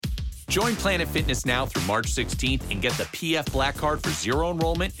Join Planet Fitness now through March 16th and get the PF Black Card for zero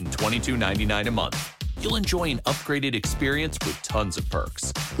enrollment and $22.99 a month. You'll enjoy an upgraded experience with tons of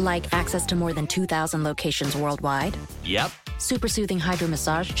perks. Like access to more than 2,000 locations worldwide? Yep. Super soothing hydro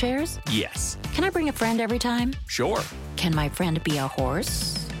massage chairs? Yes. Can I bring a friend every time? Sure. Can my friend be a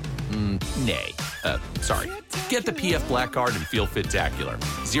horse? Nay. Sorry. Get the PF Black Card and feel fit-tacular.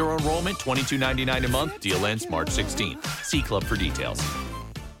 Zero enrollment, $22.99 a month. Deal ends March 16th. See Club for details.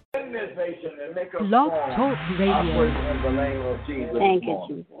 In this nation and make us Blog strong. Talk I Radio. pray in the name of Jesus. Thank you,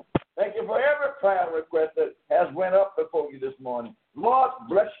 Jesus. Thank you for every prayer request that has went up before you this morning. Lord,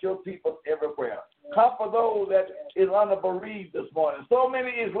 bless your people everywhere. Comfort those that is bereaved this morning. So many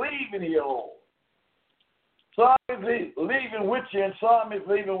is leaving here, Lord. Some is leaving with you and some is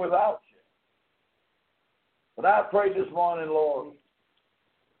leaving without you. But I pray this morning, Lord,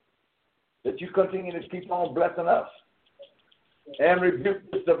 that you continue to keep on blessing us and rebuke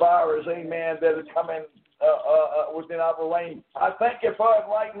this virus, amen, that is coming within our range. I thank you for it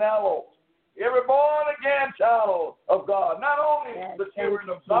right now, Lord. Every born-again child of God, not only the children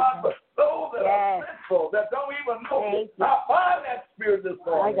of God, but those that are sinful, that don't even know. I find that spirit this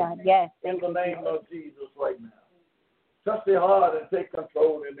morning in the name of Jesus right now. Touch their heart and take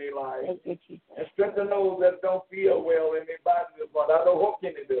control in their lives. And strengthen those that don't feel well in their body this morning. I don't hope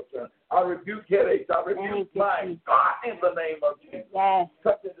any of this. I rebuke headaches. I rebuke minds. God, in the name of Jesus.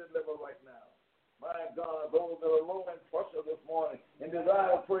 Touch and deliver right now. My God, those that are low in pressure this morning and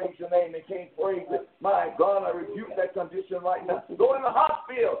desire to praise your name and can't praise it. My God, I rebuke that condition right now. Go in the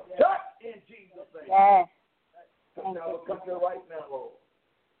hospital. Touch in Jesus' name. Touch our country right now, Lord.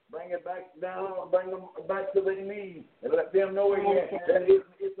 Bring it back down, bring them back to their knees, and let them know again that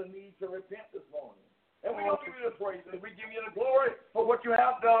it's a need to repent this morning. And we don't give you the praise, we give you the glory for what you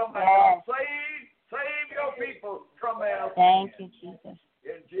have done. Save your people from their sins. Thank you, Jesus.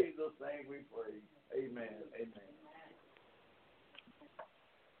 In Jesus' name we pray. Amen. Amen.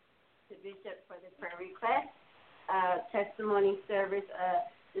 To Bishop for the prayer request, testimony service.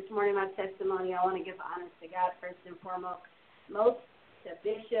 This morning, my testimony, I want to give honor to God first and foremost. To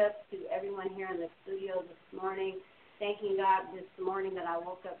Bishop, to everyone here in the studio this morning. Thanking God this morning that I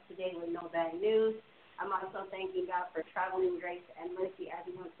woke up today with no bad news. I'm also thanking God for traveling grace and mercy as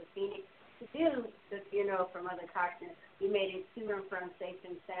we went to Phoenix to do the funeral for Mother Cochran. We made it to and from safe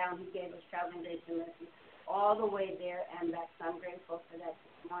and sound. He gave us traveling grace and mercy all the way there and back. So I'm grateful for that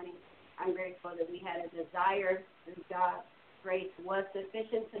this morning. I'm grateful that we had a desire through God's grace was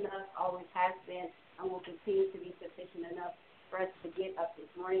sufficient enough, always has been, and will continue to be sufficient enough for us to get up this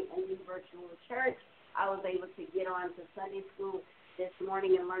morning and do virtual church. I was able to get on to Sunday school this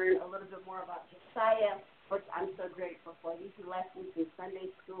morning and learn a little bit more about Josiah, which I'm so grateful for. These lessons in Sunday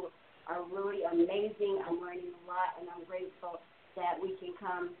school are really amazing. I'm learning a lot, and I'm grateful that we can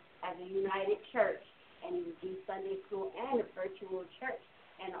come as a united church and do Sunday school and a virtual church.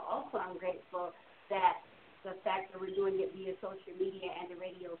 And also I'm grateful that the fact that we're doing it via social media and the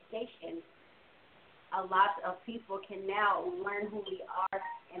radio station, a lot of people can now learn who we are,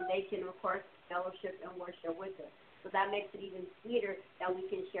 and they can, of course, fellowship and worship with us. So that makes it even sweeter that we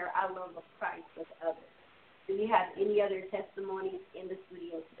can share our love of Christ with others. Do we have any other testimonies in the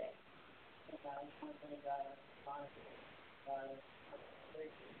studio today?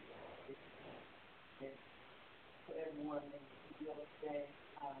 Everyone in the studio today.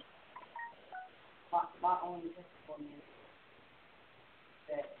 My only testimony is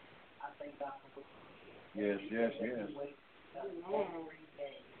that I thank God for Yes. Every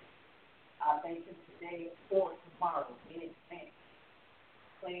day. I thank Him today or tomorrow in advance.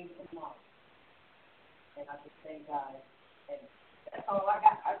 Playing tomorrow. And I just thank God. And that's all I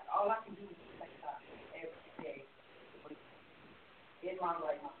got. All I can do is thank God every day. In my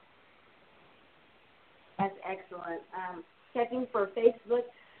right mind. That's excellent. Checking for Facebook,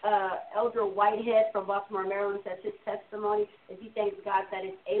 Elder Whitehead from Baltimore, Maryland says his testimony is he thanks God that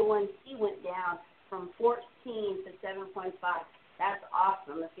his A1C went down from 14 to 7.5. That's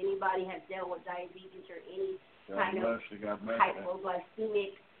awesome. If anybody has dealt with diabetes or any kind of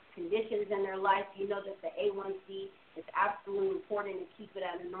hypoglycemic conditions in their life, you know that the A1C is absolutely important to keep it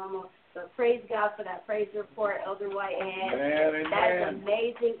at a normal. So praise God for that praise report, Elder Whitehead. That's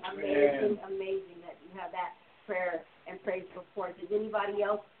amazing that you have that prayer and praise report. Does anybody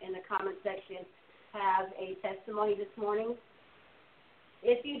else in the comment section have a testimony this morning?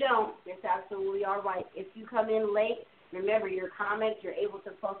 If you don't, it's absolutely all right. If you come in late, remember your comments, you're able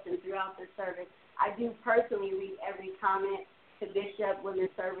to post them throughout the service. I do personally read every comment to Bishop when the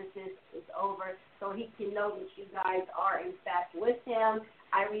service is over, so he can know that you guys are, in fact, with him.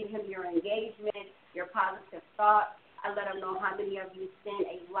 I read him your engagement, your positive thoughts. I let him know how many of you sent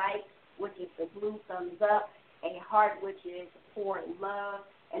a like the blue thumbs up, a heart, which is for love,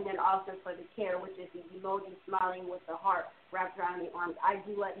 and then also for the care, which is the emoji smiling with the heart wrapped around the arms. I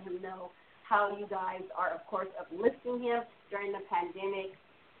do let him know how you guys are, of course, uplifting him during the pandemic.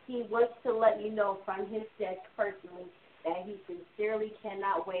 He wants to let you know from his desk personally that he sincerely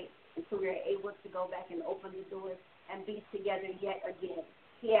cannot wait until we are able to go back and open the doors and be together yet again.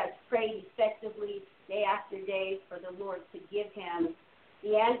 He has prayed effectively day after day for the Lord to give him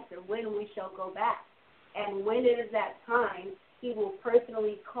the answer when we shall go back. And when it is that time, he will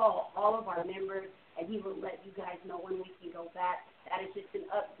personally call all of our members, and he will let you guys know when we can go back. That is just an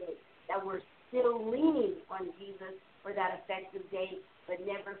update, that we're still leaning on Jesus for that effective date, but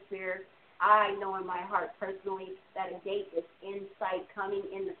never fear. I know in my heart personally that a date is in sight coming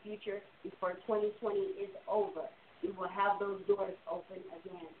in the future before 2020 is over. We will have those doors open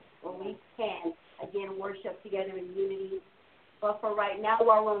again, where we can, again, worship together in unity. But for right now,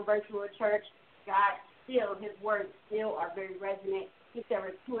 while we're in virtual church, God still, his words still are very resonant. He said,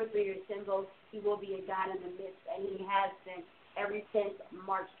 where 2 or 3 are assembled, he will be a God in the midst, and he has been ever since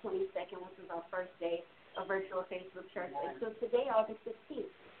March 22nd, which was our first day of virtual Facebook church. And so today, August 16th,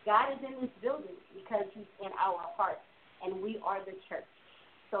 God is in this building because he's in our hearts, and we are the church.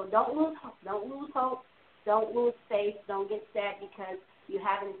 So don't lose hope. Don't lose faith. Don't get sad because you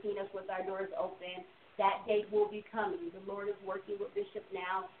haven't seen us with our doors open. That date will be coming. The Lord is working with Bishop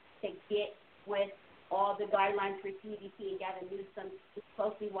now to get with all the guidelines for CDC and Gavin Newsom, is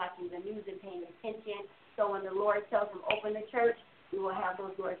closely watching the news and paying attention. So when the Lord tells him open the church, we will have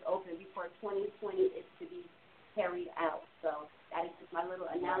those doors open before 2020 is to be carried out. So that is just my little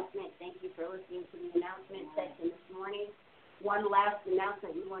announcement. Thank you for listening to the announcement section this morning. One last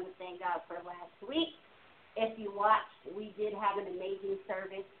announcement. We want to thank God for last week. If you watched, we did have an amazing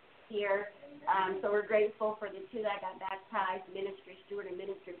service here. So we're grateful for the two that got baptized, Minister Stewart and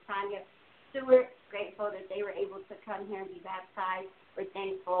Minister Tanya Stewart. Grateful that they were able to come here and be baptized. We're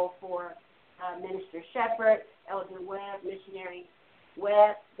thankful for Minister Shepherd, Elder Webb, Missionary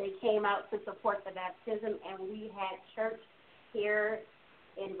Webb. They came out to support the baptism, and we had church here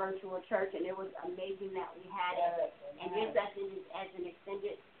in virtual church, and it was amazing that we had it. And just as an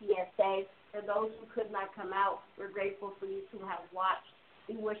extended PSA, for those who could not come out, we're grateful for you to have watched.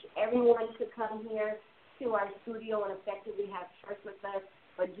 We wish everyone could come here to our studio and effectively have church with us.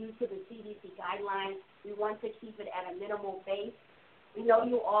 But due to the CDC guidelines, we want to keep it at a minimal base. We know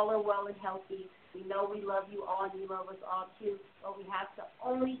you all are well and healthy. We know we love you all and you love us all too. But we have to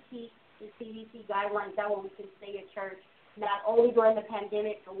only keep the CDC guidelines. That way we can stay at church, not only during the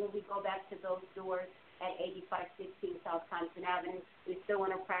pandemic, but when we go back to those doors at 8516 South Compton Avenue. We still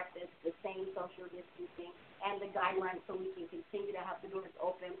want to practice the same social distancing and the guidelines so we can continue to have the doors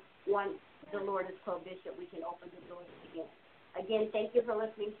open. Once the Lord has told Bishop, we can open the doors again. Again, thank you for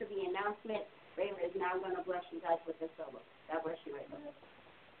listening to the announcement. Rayla is now going to bless you guys with the solo. God bless you, Rayla.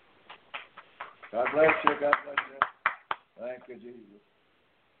 God bless you. God bless you. Thank you, Jesus.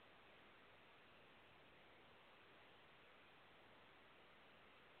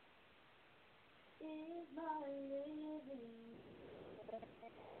 Is my living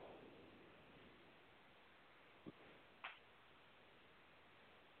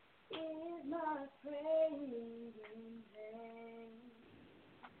is my praise in vain?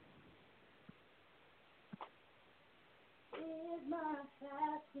 Is my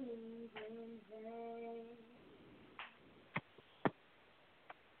fasting in vain?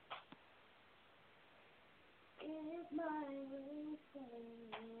 Is my waiting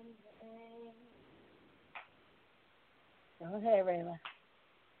in vain? Go ahead, Rayla.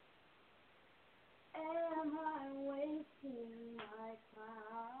 Am I wasting my time?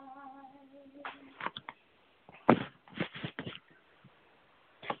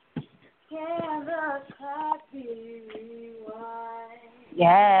 Can the clock be rewind?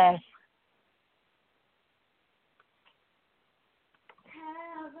 Yes.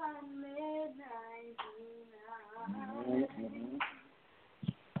 Have I made 99?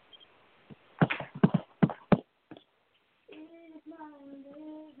 Is my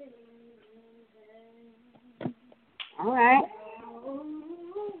living in vain? All right.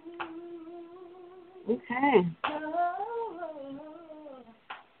 Okay.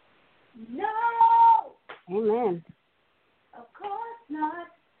 No. Amen. Of course not.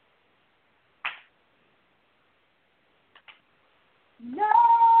 No.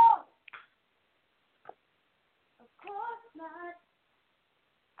 Of course not.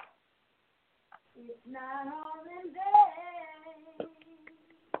 It's not all in vain.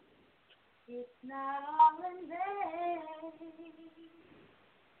 It's not all in vain.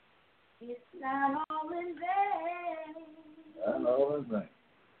 It's not all in vain. Not all in vain.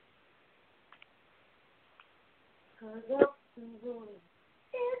 His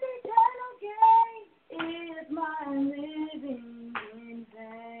eternal gain is my living in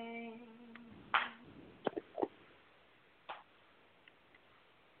vain.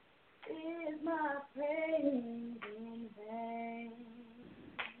 Is my praise in vain?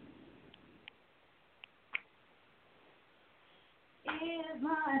 Is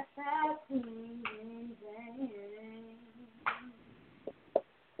my fasting in vain?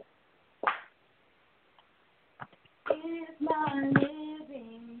 Is my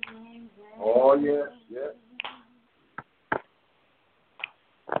living in vain? Oh, yes, yes.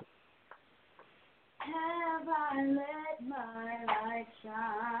 Have I let my light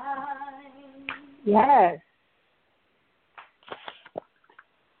shine? Yes.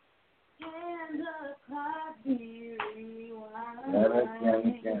 Can the cloud be rewind?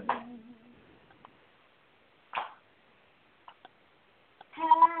 Can.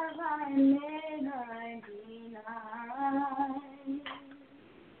 Have I made 99?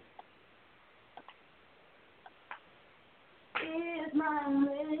 Is my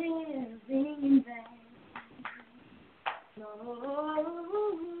living vain? No,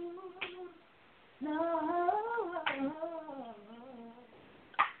 no,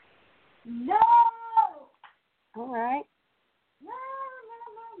 no. All right. No, no,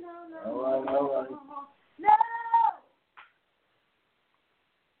 no, no, All right. no.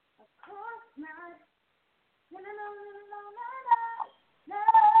 Of course not. No, no, no, no, no, no,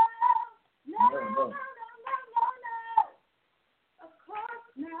 no, no, no, no, no, no. Of course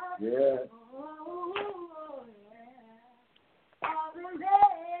not. Yeah. Oh, yeah. All in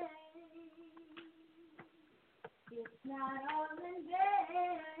vain. It's not all in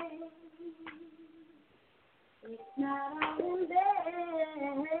vain. It's not all in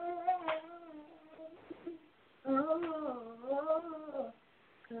vain. Oh,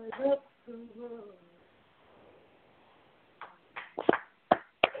 'cause it's the world.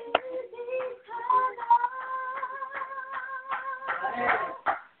 It's eternal.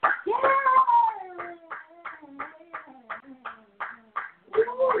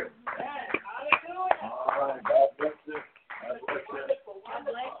 All right. God bless you. God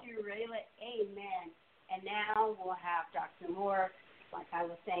bless you, Rayla. Amen. And now we'll have Dr. Moore. Like I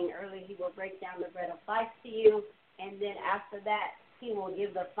was saying earlier, he will break down the bread of life to you. And then after that, he will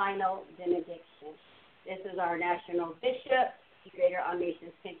give the final benediction. This is our national bishop, the Greater All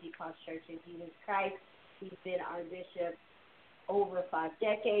Nations Pentecost Church of Jesus Christ. He's been our bishop over 5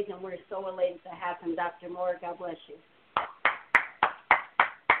 decades, and we're so elated to have him. Dr. Moore, God bless you.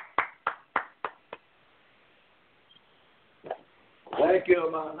 Thank you,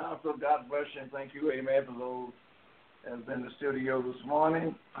 my announcer. God bless you, and thank you, amen, for those that have been in the studio this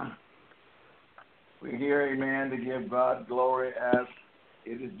morning. We're here, amen, to give God glory as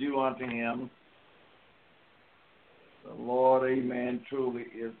it is due unto him. The Lord, amen, truly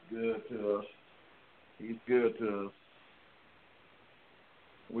is good to us. He's good to us.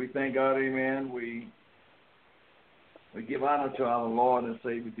 We thank God, amen. We give honor to our Lord and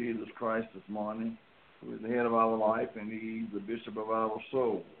Savior Jesus Christ this morning, who is the head of our life, and he's the bishop of our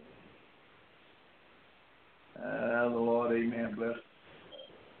soul. The Lord, amen, bless.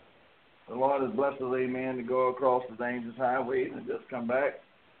 The Lord has blessed us, amen, to go across the dangerous highways and just come back.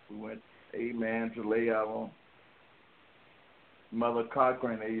 We went, amen, to lay our Mother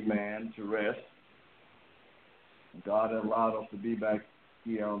Cochran, amen, to rest. God has allowed us to be back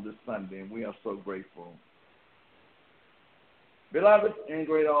here on this Sunday, and we are so grateful. Beloved, in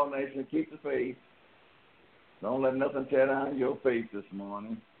great all nations, keep the faith. Don't let nothing tear down your faith this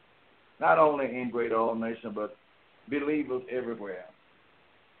morning. Not only in great all nations, but believers everywhere.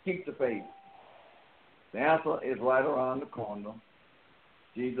 Keep the faith. The answer is right around the corner.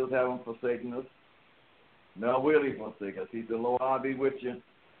 Jesus haven't forsaken us, nor will he forsake us. He said, Lord, I'll be with you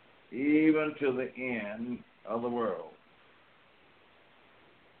even to the end of the world.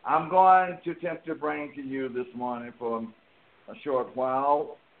 I'm going to attempt to bring to you this morning for a short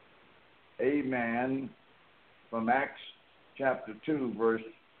while, amen, from Acts chapter 2, verse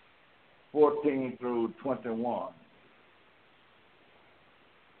 14 through 21.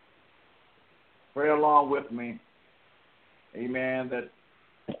 Pray along with me, amen, that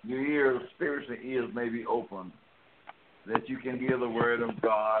your ears, spiritual ears may be open, that you can hear the word of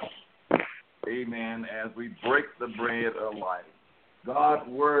God, amen, as we break the bread of life. God's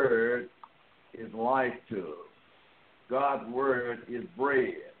word is life to us. God's word is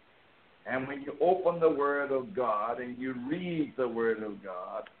bread. And when you open the word of God and you read the word of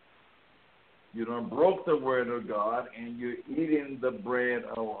God, you done broke the word of God and you're eating the bread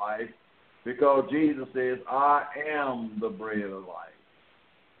of life, because Jesus says, I am the bread of life.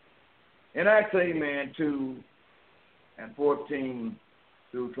 In Acts, amen, 2, and 14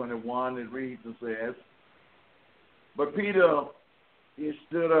 through 21, it reads and says, "But Peter, he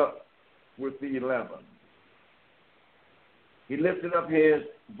stood up with the 11. He lifted up his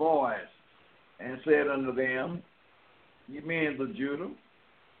voice and said unto them, Ye men of Judah,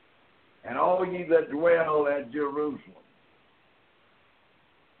 and all ye that dwell at Jerusalem,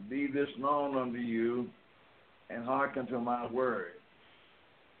 be this known unto you, and hearken to my words.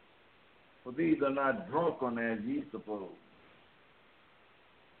 For these are not drunken as ye suppose.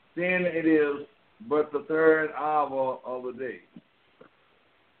 Then it is but the third hour of the day.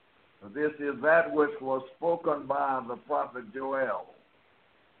 For this is that which was spoken by the prophet Joel.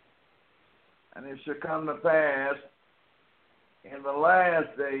 And it shall come to pass in the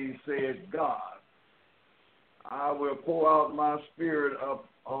last days, saith God, I will pour out my spirit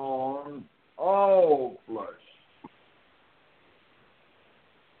upon all flesh.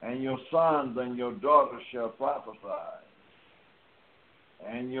 And your sons and your daughters shall prophesy,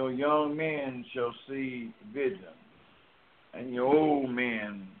 and your young men shall see visions, and your old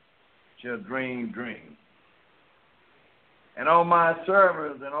men shall dream dreams. And on my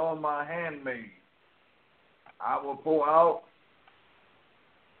servants and on my handmaids I will pour out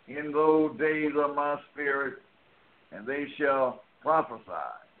in those days of my spirit, and they shall prophesy.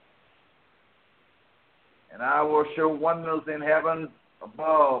 And I will show wonders in heaven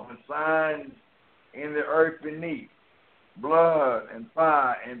above and signs in the earth beneath, blood and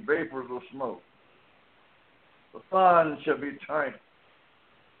fire and vapors of smoke. The sun shall be turned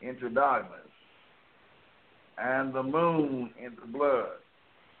into darkness, and the moon into blood,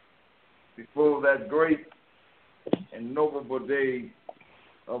 before that great and notable day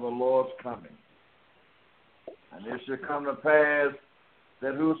of the Lord's coming. And it shall come to pass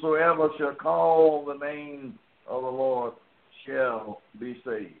that whosoever shall call the name of the Lord shall be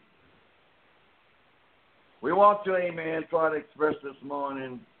saved. We want to, amen, try to express this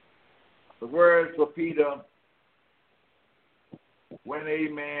morning the words of Peter when,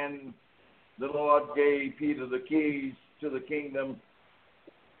 amen, the Lord gave Peter the keys to the kingdom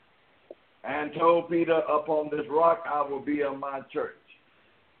and told Peter, upon this rock I will build my church,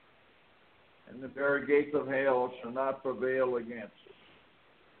 and the very gates of hell shall not prevail against it.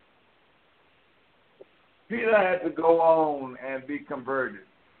 Peter had to go on and be converted.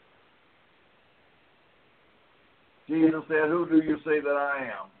 Jesus said, who do you say that I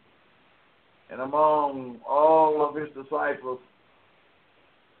am? And among all of his disciples,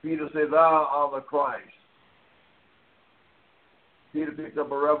 Peter said, thou art the Christ. Peter picked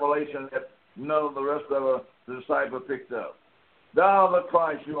up a revelation that none of the rest of the disciples picked up. Thou art the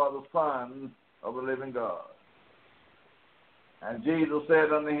Christ, you are the Son of the living God. And Jesus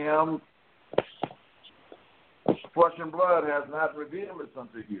said unto him, flesh and blood has not revealed this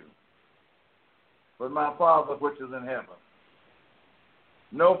unto you, but my Father which is in heaven.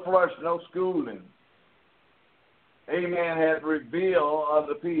 No flesh, no schooling, amen, had revealed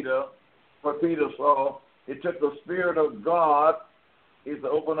unto Peter what Peter saw. It took the Spirit of God is to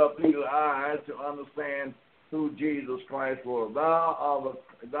open up Peter's eyes to understand who Jesus Christ was.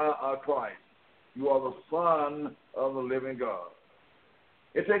 Thou art Christ. You are the Son of the living God.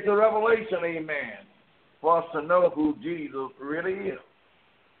 It takes a revelation, amen, for us to know who Jesus really is.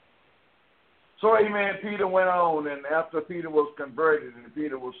 So, amen, Peter went on, and after Peter was converted and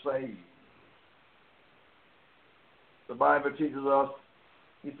Peter was saved, the Bible teaches us,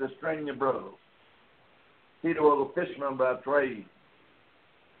 he said, strain your brothers. Peter was a fisherman by trade.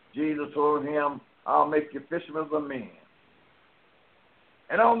 Jesus told him, I'll make you fishermen of men.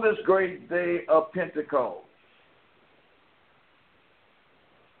 And on this great day of Pentecost,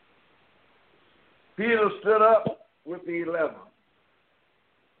 Peter stood up with the 11.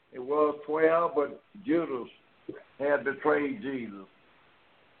 It was 12, but Judas had betrayed Jesus.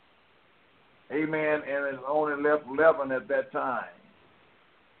 Amen, and it only left 11 at that time.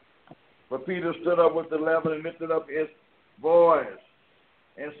 But Peter stood up with the 11 and lifted up his voice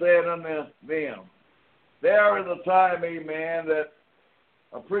and said unto them, there is a time, amen, that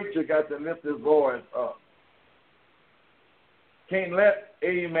a preacher got to lift his voice up. Can't let,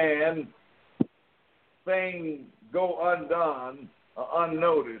 amen, things go undone or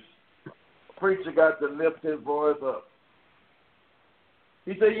unnoticed. A preacher got to lift his voice up.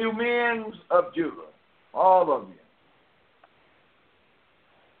 He said, you men of Judah, all of you,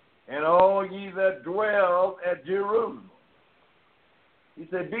 and all ye that dwell at Jerusalem. He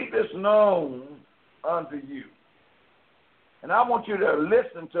said, be this known unto you. And I want you to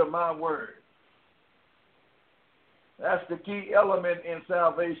listen to my word. That's the key element in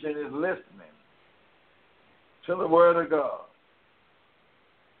salvation, is listening to the word of God.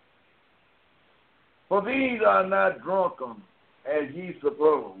 For these are not drunken, as ye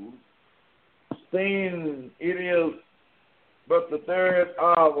suppose, seeing it is but the third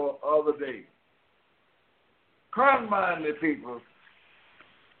hour of the day. Carnal-minded people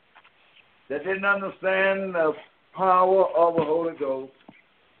that didn't understand the power of the Holy Ghost,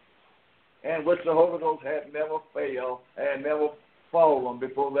 and which the Holy Ghost had never failed and never fallen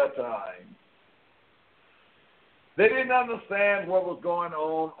before that time. They didn't understand what was going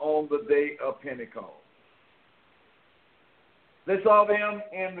on the day of Pentecost. They saw them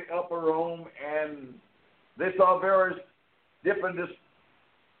in the upper room, and they saw various different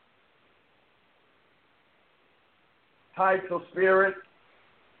types of spirits.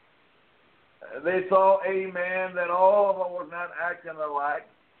 They saw, amen, that all of them was not acting alike,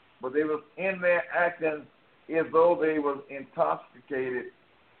 but they was in there acting as though they was intoxicated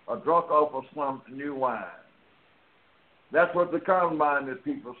or drunk off of some new wine. That's what the carnal-minded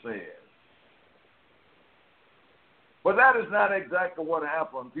people said. But that is not exactly what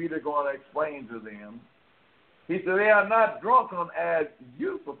happened. Peter going to explain to them. He said, they are not drunken as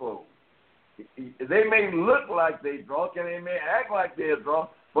you suppose. They may look like they're drunk and they may act like they're drunk,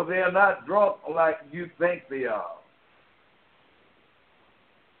 but they are not drunk like you think they are.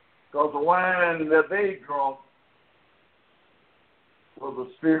 Because the wine that they drank was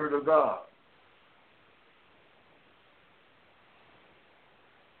the Spirit of God.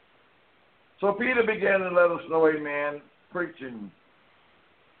 So Peter began to let us know, amen, preaching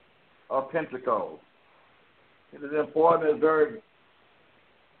of Pentecost. It is important, it's very,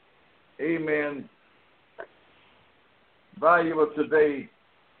 amen, valuable today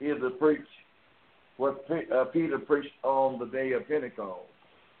is to preach what Peter preached on the day of Pentecost.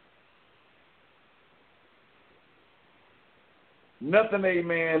 Nothing,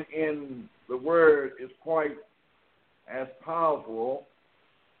 amen, in the Word is quite as powerful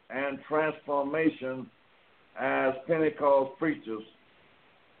and transformation as Pentecost preachers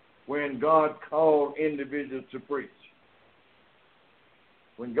when God called individuals to preach.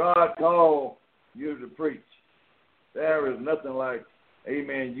 When God called you to preach, there is nothing like,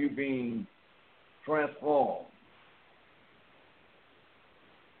 amen, you being transformed.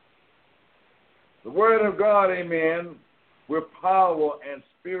 The Word of God, amen, with power and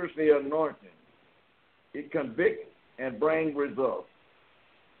spiritually anointing, it convicts and brings results.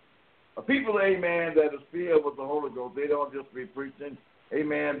 People, amen, that is filled with the Holy Ghost, they don't just be preaching,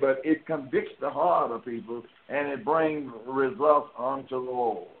 amen, but it convicts the heart of people and it brings results unto the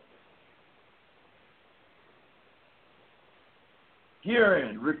Lord.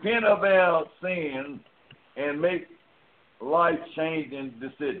 Hearing, repent of our sins and make life-changing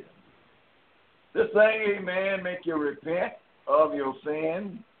decisions. This thing, amen, make you repent of your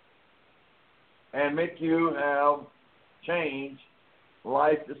sin and make you have changed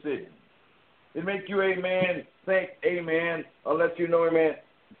life decisions. It make you, amen, think, amen, or let you know, amen,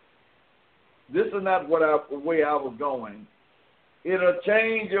 this is not the way I was going. It'll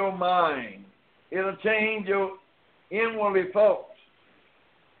change your mind. It'll change your inwardly thoughts.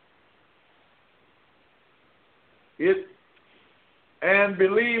 And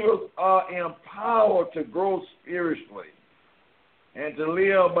believers are empowered to grow spiritually and to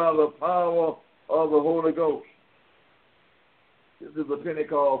live by the power of the Holy Ghost. This is the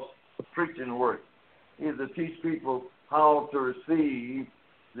Pentecost preaching work. It is to teach people how to receive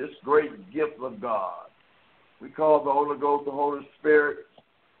this great gift of God. We call the Holy Ghost the Holy Spirit,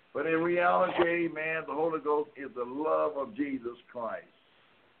 but in reality, amen, the Holy Ghost is the love of Jesus Christ.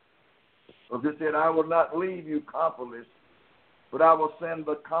 So he said, I will not leave you comfortless, but I will send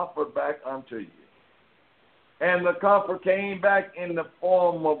the comfort back unto you. And the comfort came back in the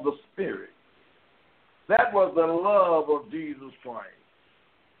form of the Spirit. That was the love of Jesus Christ.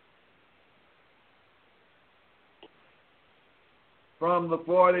 From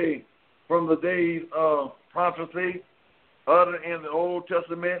the days of prophecy uttered in the Old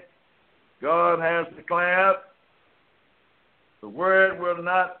Testament, God has declared the Word will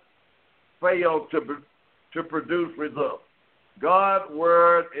not fail to produce results. God's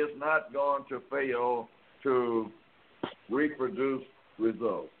Word is not going to fail to reproduce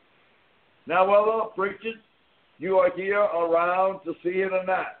results. Now, whether preachers, you are here around to see it or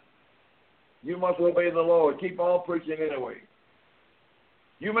not, you must obey the Lord. Keep on preaching anyway.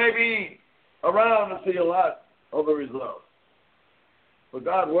 You may be around to see a lot of the results, but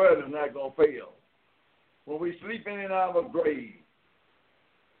God's Word is not going to fail. When we're sleeping in our grave,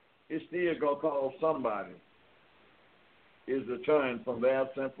 it's still going to cause somebody is to turn from their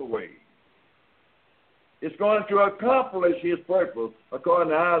sinful ways. It's going to accomplish His purpose according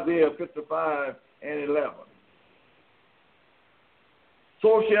to Isaiah 55 and 11.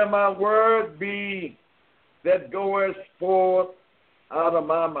 so shall my word be that goeth forth out of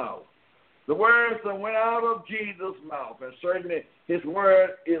my mouth. The words that went out of Jesus' mouth, and certainly his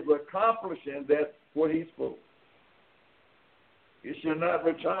word is accomplishing that what he spoke. It shall not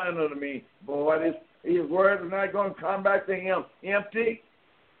return unto me, boy. His word is not going to come back to him empty,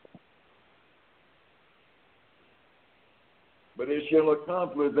 but it shall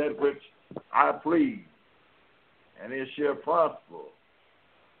accomplish that which I please, and it shall prosper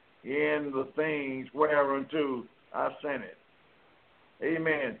in the things whereunto I sent it.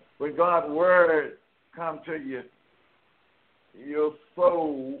 Amen. When God's word come to you, your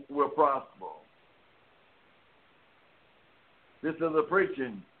soul will prosper. This is a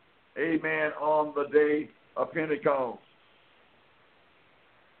preaching, amen, on the day of Pentecost.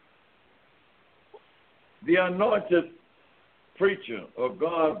 The anointed preacher of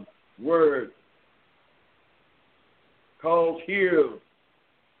God's word calls here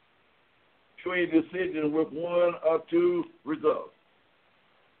to a decision with one or two results.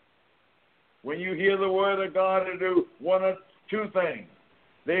 When you hear the word of God, to do one or two things.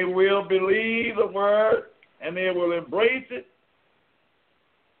 They will believe the word and they will embrace it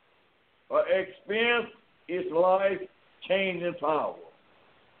or experience its life-changing power,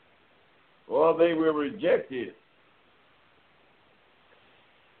 or they will reject it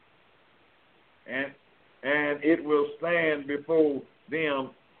and it will stand before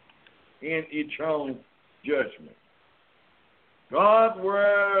them in eternal judgment. God's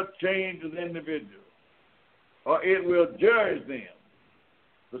word changes individuals, or it will judge them.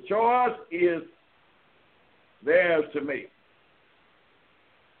 The choice is theirs to make.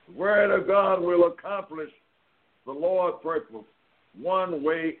 The word of God will accomplish the Lord's purpose one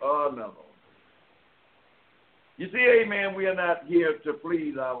way or another. You see, amen, we are not here to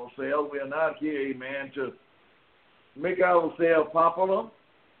please ourselves. We are not here, amen, to make ourselves popular,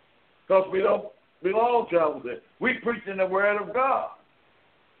 because we don't belong to ourselves. We preach in the word of God.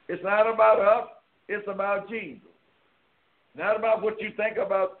 It's not about us. It's about Jesus. Not about what you think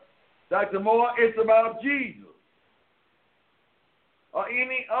about Dr. Moore. It's about Jesus or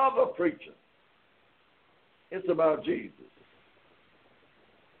any other preacher. It's about Jesus.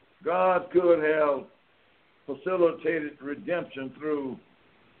 God could have facilitated redemption through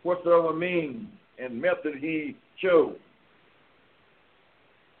whatsoever means and method he chose.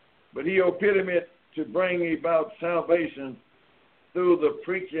 But he ordained it to bring about salvation through the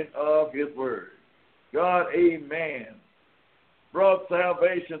preaching of his word. God, amen, brought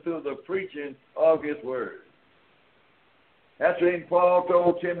salvation through the preaching of his word. That's when Paul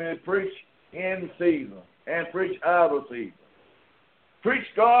told Timothy to preach in season and preach out of season. Preach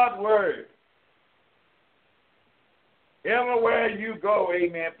God's word. Everywhere you go,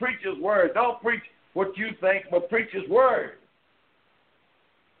 amen, preach his word. Don't preach what you think, but preach his word.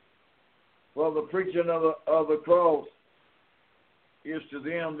 Well, the preaching of the cross is to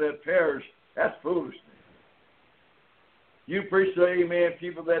them that perish. That's foolishness. You preach to, amen,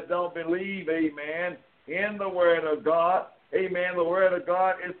 people that don't believe, amen, in the word of God. Amen, the word of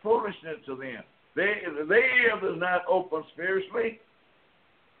God is foolishness to them. Their ears is not open spiritually.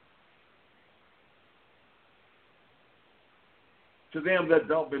 To them that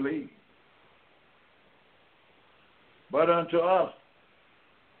don't believe. But unto us,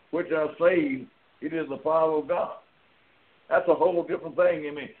 which are saved, it is the power of God. That's a whole different thing,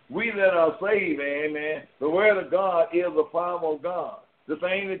 amen. We that are saved, amen, the word of God is the power of God, the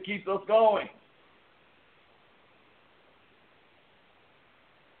thing that keeps us going.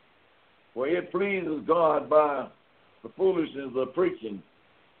 For it pleases God by the foolishness of preaching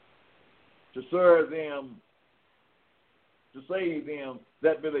to serve them, to save them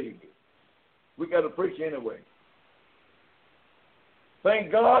that believe it. We got to preach anyway.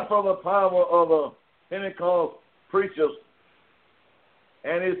 Thank God for the power of the Pentecost preachers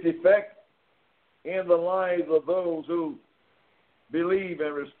and its effect in the lives of those who believe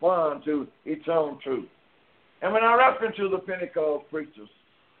and respond to eternal truth. And when I refer to the Pentecost preachers,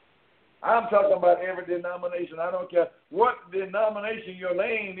 I'm talking about every denomination. I don't care what denomination your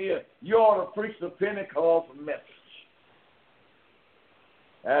name is, you ought to preach the Pentecost message.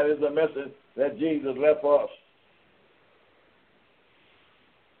 That is the message that Jesus left us.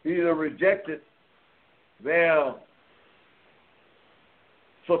 Peter rejected their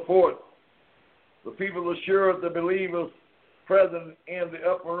support. The people assured the believers present in the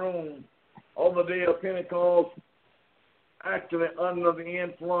upper room on the day of Pentecost actually under the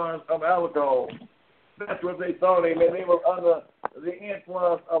influence of alcohol. That's what they thought, amen. They were under the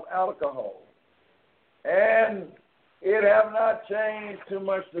influence of alcohol. And it have not changed too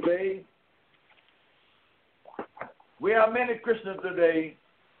much today. We have many Christians today,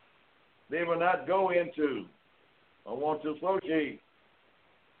 they will not go into or want to associate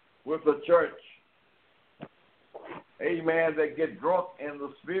with the church, amen, that get drunk in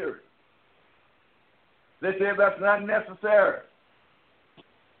the spirit. They say that's not necessary.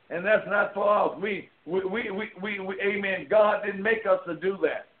 And that's not for us. We amen, God didn't make us to do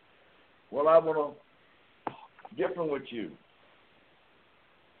that. Well, I want to different with you.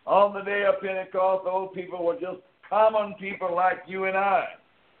 On the day of Pentecost, those people were just common people like you and I.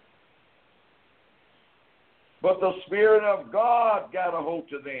 But the Spirit of God got a hold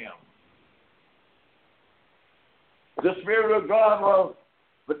to them. The Spirit of God was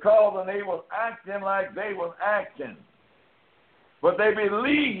because and they was acting like they was acting. But they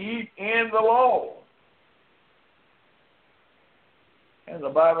believed in the Lord. And the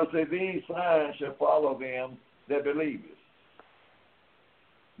Bible says, these signs shall follow them that believe it.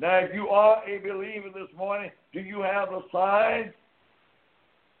 Now, if you are a believer this morning, do you have the signs,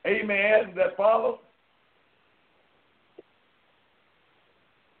 amen, that follow?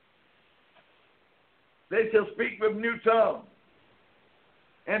 They shall speak with new tongues.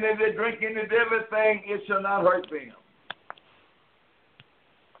 And if they drink any deadly thing, it shall not hurt them.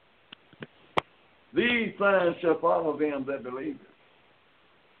 These signs shall follow them that believe it.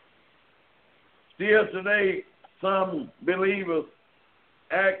 Still today, some believers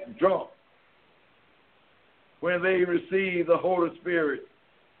act drunk when they receive the Holy Spirit,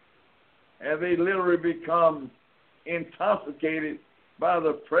 and they literally become intoxicated by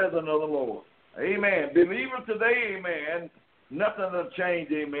the presence of the Lord. Amen. Believers today, amen, nothing will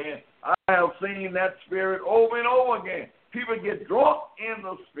change, amen. I have seen that spirit over and over again. People get drunk in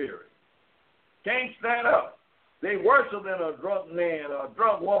the spirit. Can't stand up. They worse than a drunk man or a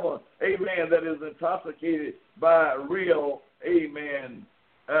drunk woman, amen, that is intoxicated by real, amen,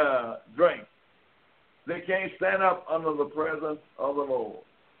 drink. They can't stand up under the presence of the Lord.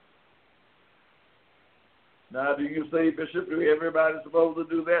 Now, do you say, Bishop, do everybody supposed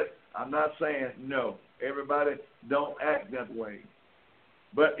to do that? I'm not saying no. Everybody don't act that way.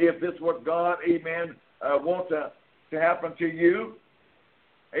 But if this is what God, amen, wants to happen to you,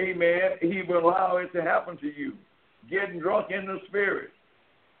 amen, he will allow it to happen to you. Getting drunk in the spirit.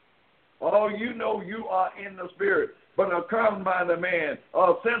 Oh, you know you are in the spirit. But a carnal-minded man,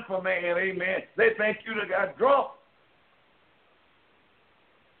 a sinful man, amen, they think you done got drunk.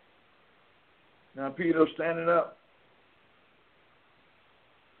 Now, Peter standing up,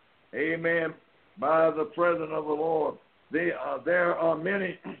 amen, by the presence of the Lord. There are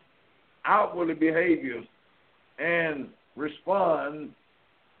many outward behaviors and respond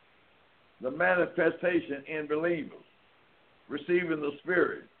the manifestation in believers, receiving the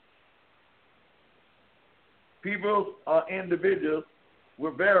Spirit. People are individuals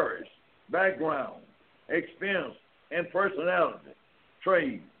with various background, experience, and personality,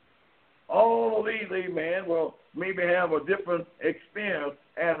 traits. All of these, amen, will maybe have a different experience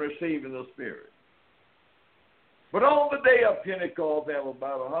and receiving the Spirit. But on the day of Pentecost, there were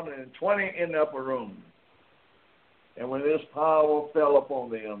about 120 in the upper room. And when this power fell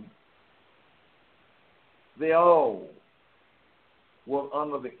upon them, they all were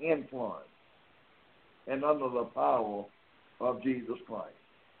under the influence and under the power of Jesus Christ.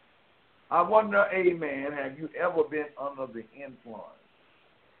 I wonder, amen, have you ever been under the influence,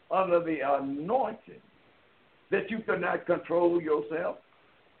 under the anointing, that you could not control yourself?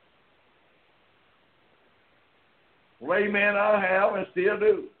 Well, amen, I have and still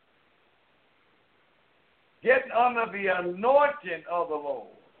do. Get under the anointing of the Lord.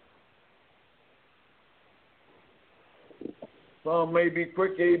 Some may be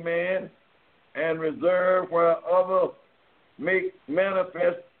quick, amen, and reserved, where others make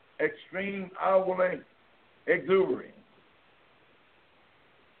manifest extreme outward exuberance.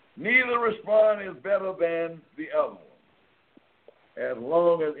 Neither response is better than the other one, as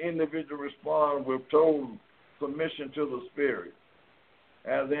long as individuals respond with total submission to the Spirit,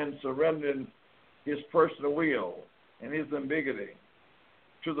 as in surrendering his personal will and his ambiguity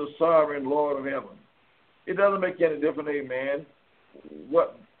to the sovereign Lord of heaven. It doesn't make any difference, amen,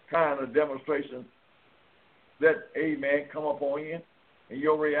 what kind of demonstration that, amen, come upon you and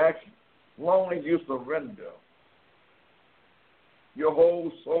your reaction. As long as you surrender your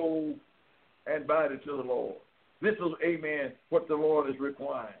whole soul and body to the Lord. This is, amen, what the Lord is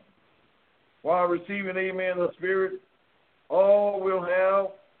requiring. While receiving, amen, the Spirit, all will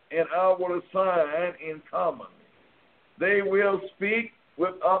have an outward sign in common. They will speak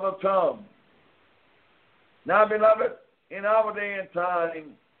with other tongues. Now, beloved, in our day and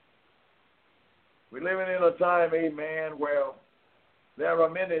time, we're living in a time, amen, where there are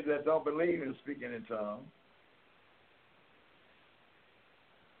many that don't believe in speaking in tongues.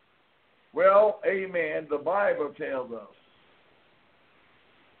 Well, amen, the Bible tells us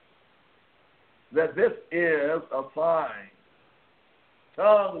that this is a sign.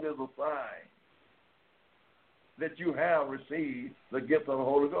 Tongue is a sign that you have received the gift of the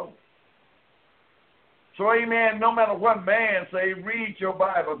Holy Ghost. So, amen, no matter what man say, read your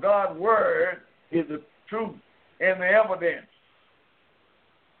Bible. God's word is the truth and the evidence.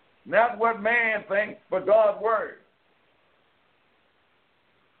 Not what man thinks, but God's word.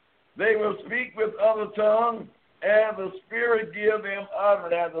 They will speak with other tongues, and the Spirit give them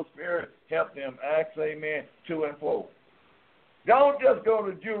utterance, as the Spirit help them. Acts, amen, 2 and 4. Don't just go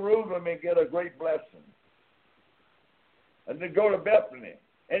to Jerusalem and get a great blessing. And then go to Bethany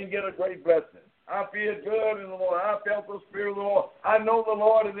and get a great blessing. I feel good in the Lord. I felt the Spirit of the Lord. I know the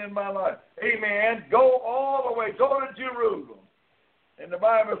Lord is in my life. Amen. Go all the way. Go to Jerusalem. And the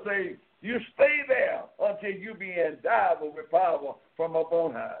Bible says, you stay there until you be endowed with power from up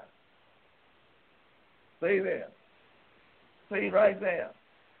on high. Stay there. Stay right there.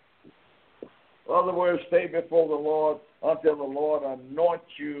 In other words, stay before the Lord until the Lord anoints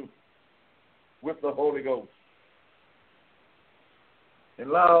you with the Holy Ghost.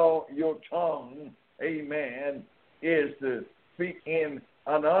 Allow your tongue, amen, is to speak in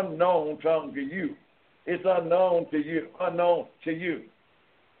an unknown tongue to you. It's unknown to you. Unknown to you.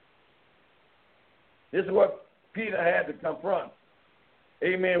 This is what Peter had to confront,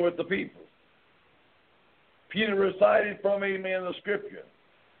 amen, with the people. Peter recited from, amen, the scripture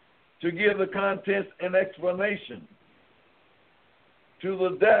to give the contents and explanation to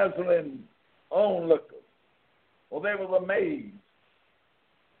the dazzling onlookers. Well, they were amazed.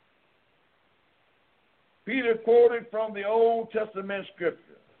 Peter quoted from the Old Testament scripture.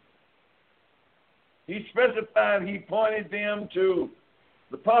 He specified, he pointed them to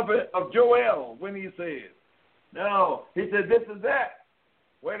the prophet of Joel when he said, now, he said, this is that.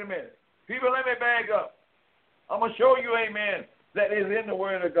 Wait a minute. People, let me back up. I'm going to show you, amen, that is in the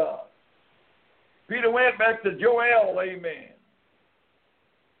Word of God. Peter went back to Joel, amen.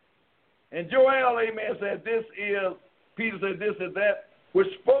 And Joel, amen, said, this is, Peter said, this is that, was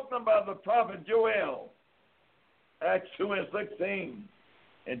spoken by the prophet Joel. Acts 2 and 16,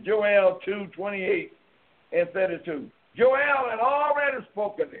 and Joel 2, 28 and 32. Joel had already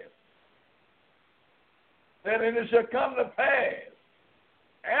spoken this. That it shall come to pass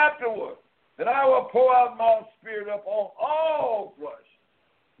afterward that I will pour out my Spirit upon all flesh,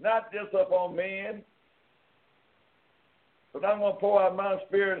 not just upon men, but I'm going to pour out my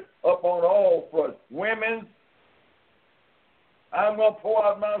Spirit upon all flesh. Women, I'm going to pour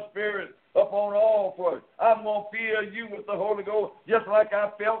out my Spirit upon all flesh. I'm going to fill you with the Holy Ghost just like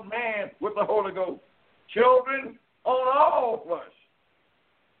I felt man with the Holy Ghost. Children, on all flesh.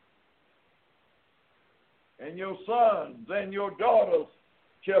 And your sons and your daughters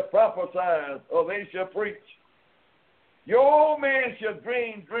shall prophesy, or they shall preach. Your old man shall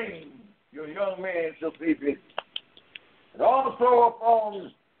dream dreams. Your young man shall see visions. And also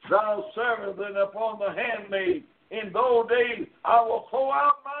upon thy servants and upon the handmaid, in those days I will pour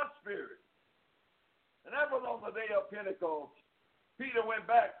out my Spirit. And that was on the day of Pentecost. Peter went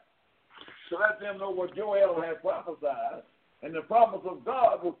back to let them know what Joel had prophesied, and the promise of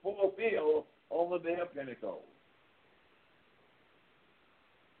God was fulfilled on the day of Pentecost.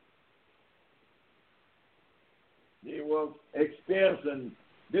 It was experiencing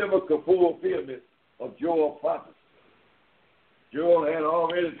biblical fulfillment of Joel's prophecy. Joel had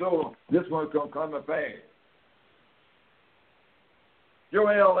already told them this one's going to come to pass.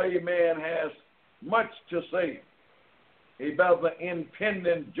 Joel, amen, has much to say about the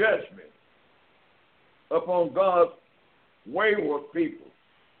impending judgment upon God's wayward people.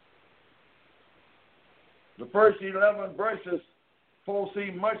 The first 11 verses foresee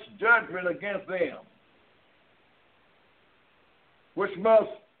much judgment against them, which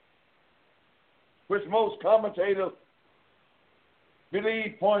most commentators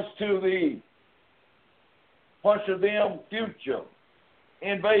believe points to them future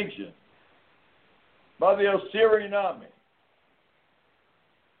invasion by the Assyrian army.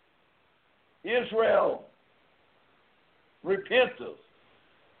 Israel repentance,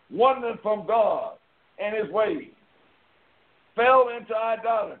 wandering from God and his ways, fell into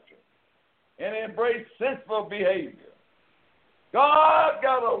idolatry and embraced sinful behavior. God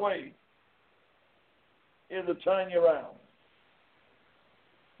got a way to turn you around.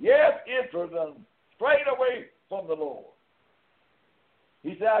 Yes, Israel done strayed away from the Lord.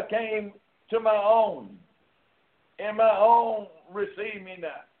 He said, I came to my own, and my own received me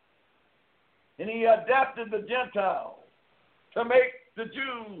not. And he adapted the Gentiles to make the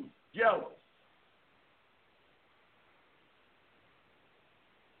Jews jealous.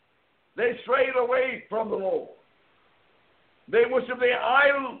 They strayed away from the Lord. They worshiped their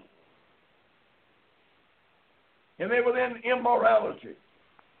idols. And they were in immorality.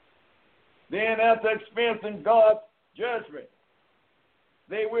 Then after experiencing God's judgment,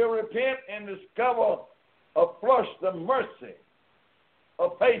 they will repent and discover afresh the mercy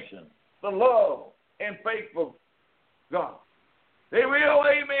of patience, the love and faithful God. They will,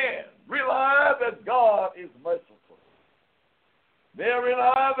 amen, realize that God is merciful. They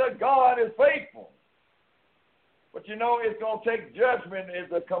realize that God is faithful. But you know, it's going to take judgment as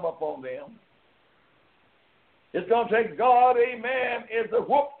to come upon them. It's going to take God, amen, is to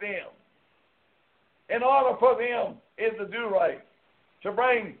whoop them. In order for them is to do right, to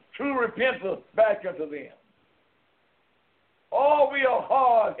bring true repentance back into them. Oh, we are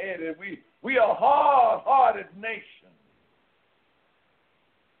hard-headed. We are a hard-hearted nation.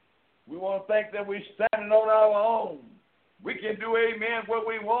 We want to think that we're standing on our own. We can do, amen, what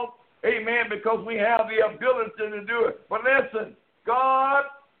we want, amen, because we have the ability to do it. But listen, God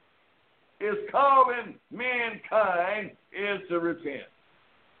is calling mankind is to repent.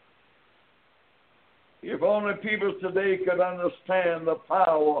 If only people today could understand the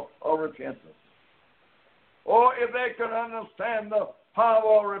power of repentance. Or if they could understand the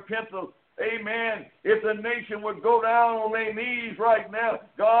power of repentance, amen, if the nation would go down on their knees right now,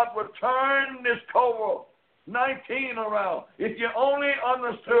 God would turn this COVID-19 around. If you only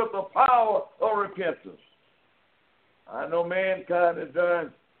understood the power of repentance. I know mankind has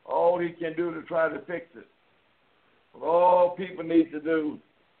done all he can do to try to fix it. But all people need to do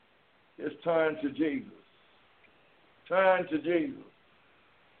is turn to Jesus. Turn to Jesus.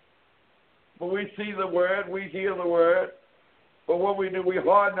 But we see the word, we hear the word, but what we do, we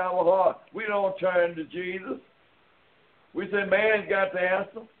harden our heart. We don't turn to Jesus. We say, man's got the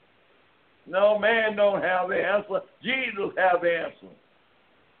answer. No, man don't have the answer. Jesus has the answer.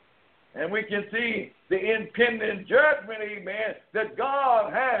 And we can see the impending judgment, amen, that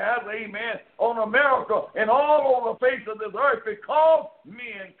God has, amen, on America and all over the face of this earth because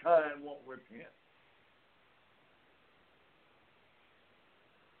mankind won't repent.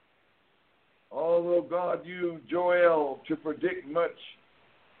 Although God used Joel to predict much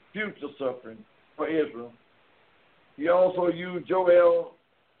future suffering for Israel, he also used Joel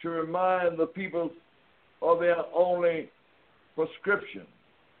to remind the people of their only prescription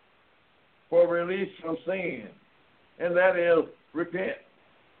for release from sin, and that is repent.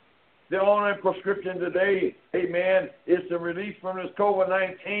 The only prescription today, amen, is to release from this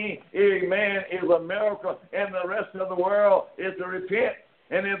COVID-19, amen, is America and the rest of the world is to repent.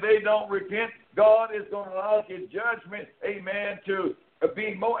 And if they don't repent, God is going to allow his judgment, amen, to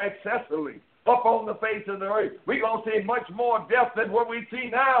be more excessively up on the face of the earth. We're going to see much more death than what we see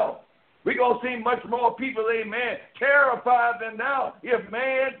now. We're going to see much more people, amen, terrified than now. If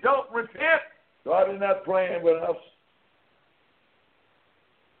man don't repent, God is not playing with us.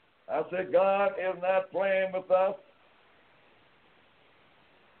 I said, God is not playing with us.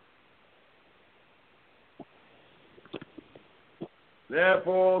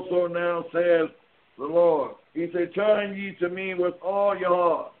 Therefore also now says the Lord. He said, turn ye to me with all your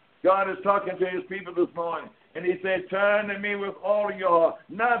heart. God is talking to his people this morning. And he said, turn to me with all of your heart,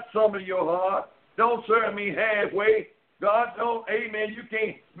 not some of your heart. Don't serve me halfway. God don't, amen, you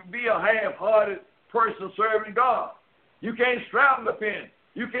can't be a half-hearted person serving God. You can't straddle the fence.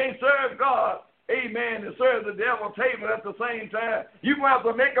 You can't serve God, amen, and serve the devil table at the same time. You're going to have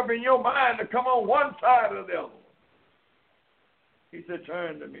to make up in your mind to come on one side or the other. He said,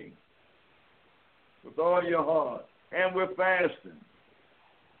 turn to me with all your heart and with fasting.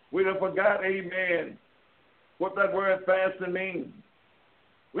 We done forgot, amen, what that word fasting means.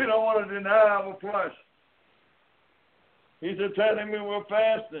 We don't want to deny our flesh. He said, turn to me with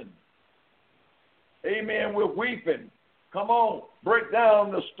fasting. Amen, with weeping. Come on, break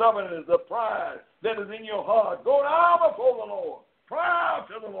down the stubbornness, the pride that is in your heart. Go down before the Lord. Cry out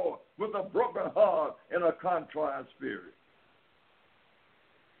to the Lord with a broken heart and a contrite spirit.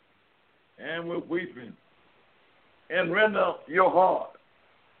 And with weeping. And render your heart.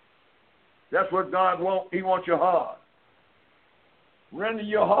 That's what God wants. He wants your heart. Render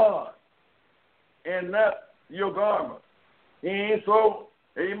your heart and not your garment. He ain't so,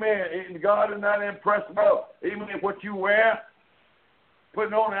 amen, God is not impressed about, amen, what you wear,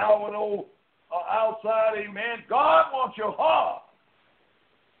 putting on outward old outside, amen. God wants your heart.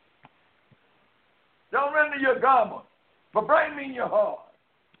 Don't render your garment, but bring me your heart.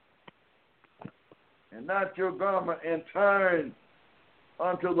 And not your garment, and turn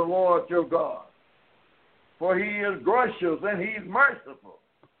unto the Lord your God. For he is gracious and he's merciful.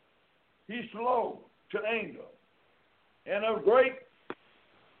 He's slow to anger and of great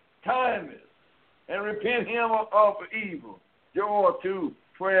kindness and repent him of evil. Joel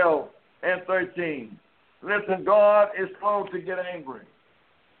 2:12 and 13. Listen, God is slow to get angry.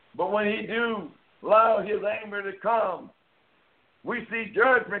 But when he do allow his anger to come, we see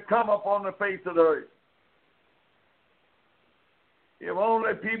judgment come upon the face of the earth. If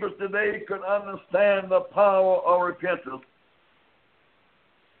only people today could understand the power of repentance.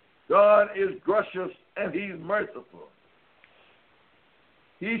 God is gracious and he's merciful.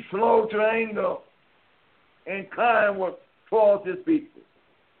 He's slow to anger and kind towards his people,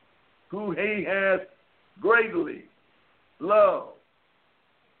 who he has greatly loved.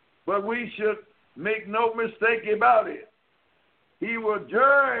 But we should make no mistake about it. He will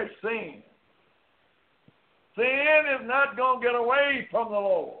judge sin. Sin is not going to get away from the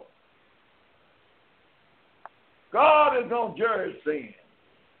Lord. God is going to judge sin.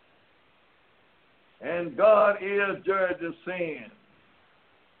 And God is judging sin.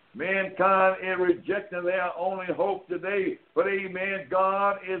 Mankind is rejecting their only hope today. But amen,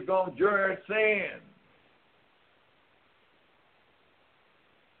 God is going to judge sin.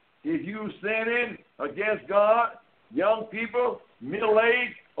 If you sinning against God, young people,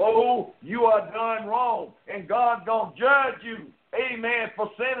 middle-aged, you are done wrong. And God's going to judge you, amen,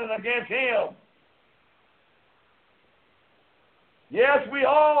 for sinning against him. Yes, we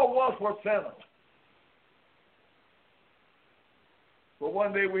all once were sinners. But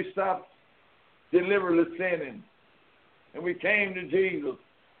one day we stopped deliberately sinning. And we came to Jesus.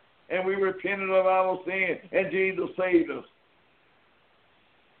 And we repented of our sin. And Jesus saved us.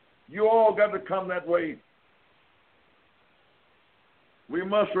 You all got to come that way. We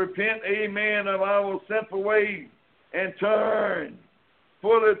must repent, amen, of our sinful ways and turn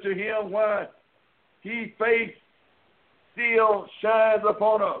fully to him while his face still shines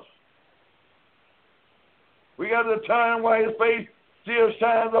upon us. We got to turn while his face still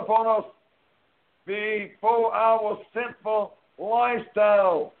shines upon us before our sinful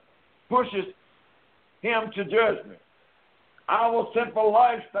lifestyle pushes him to judgment. Our sinful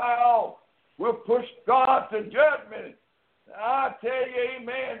lifestyle will push God to judgment. I tell you,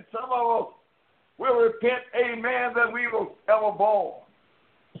 amen, some of us will repent, amen, that we were ever born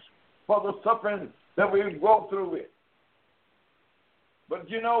for the suffering that we go through it. But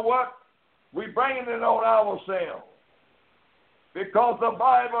you know what? We're bringing it on ourselves. Because the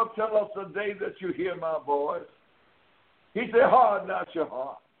Bible tells us the day that you hear my voice, he said, harden not your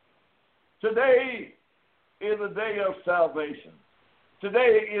heart. Today is the day of salvation.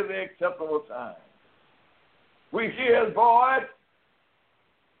 Today is the acceptable time. We hear his voice,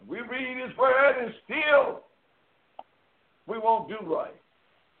 we read his word, and still we won't do right.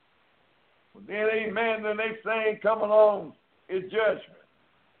 But then, amen, the next thing coming along is judgment.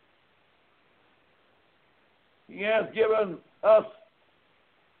 He has given us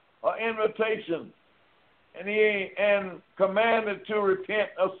an invitation and commanded to repent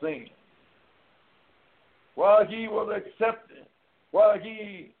of sin. While he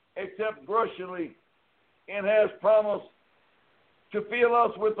accepts graciously and has promised to fill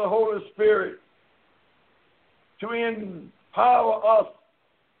us with the Holy Spirit, to empower us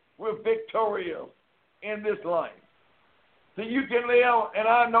with victorious in this life. So you can live, and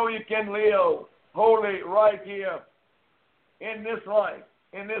I know you can live holy right here in this life,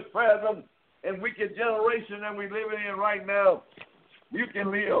 in this present and wicked generation that we're living in right now. You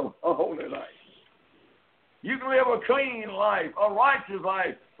can live a holy life. You can live a clean life, a righteous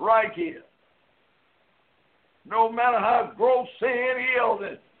life right here. No matter how gross sin is,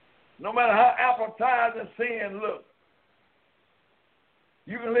 and no matter how appetizing sin looks,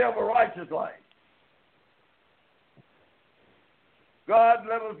 you can live a righteous life. God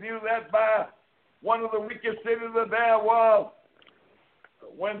let us view that by one of the wicked cities that there was,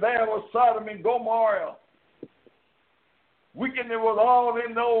 when there was Sodom and Gomorrah. Wickedness was all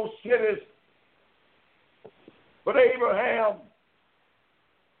in those cities. But Abraham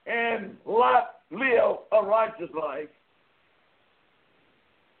and Lot lived a righteous life.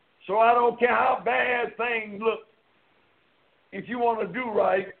 So I don't care how bad things look. If you want to do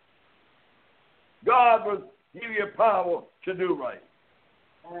right, God will give you power to do right.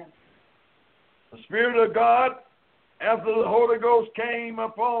 The Spirit of God, after the Holy Ghost came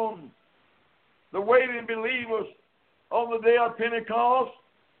upon the waiting believers on the day of Pentecost,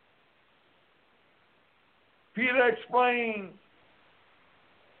 Peter explained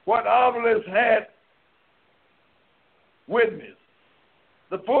what Obelisk had witnessed,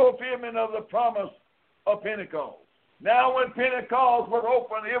 the fulfillment of the promise of Pentecost. Now when Pentecost was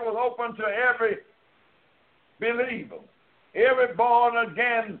open, it was open to every believer. Every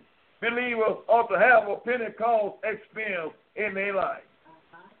born-again believer ought to have a Pentecost experience in their life.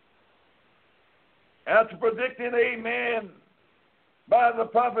 After predicting, amen, by the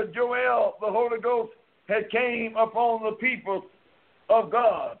prophet Joel, the Holy Ghost had came upon the people of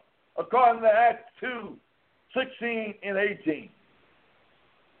God, according to Acts 2:16 and 18.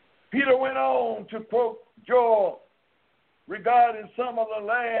 Peter went on to quote Joel regarding some of the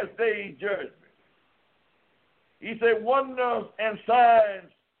last day judgment. He said, wonders and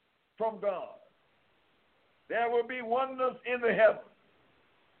signs from God. There will be wonders in the heavens,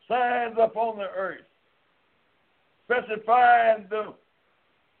 signs upon the earth, specifying the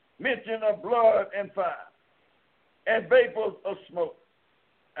mention of blood and fire and vapors of smoke.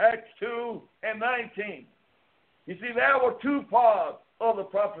 Acts 2:19. You see, there were two parts of the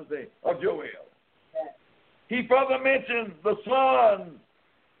prophecy of Joel. He further mentioned the sun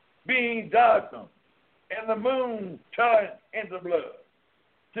being darkened and the moon turned into blood.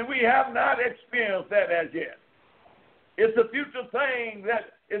 See, we have not experienced that as yet. It's a future thing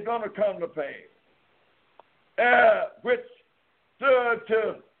that is going to come to pass, which stood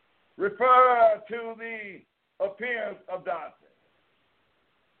to refer to the appearance of darkness,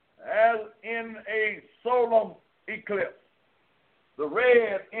 as in a solar eclipse, the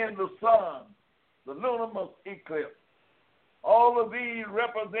red in the sun, the lunar eclipse. All of these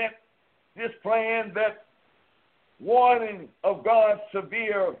represent this plan, that warning of God's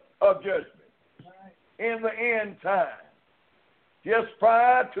severe judgment in the end time, just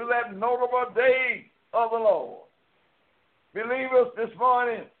prior to that notable day of the Lord. Believers, this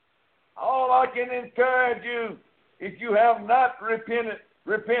morning, all I can encourage you, if you have not repented,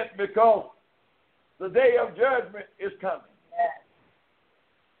 repent, because the day of judgment is coming.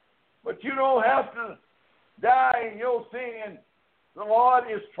 But you don't have to die in your sin. The Lord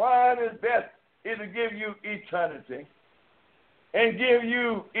is trying his best to give you eternity and give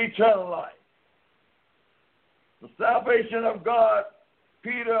you eternal life. The salvation of God,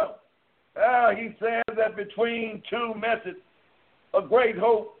 Peter, he said that between two methods of great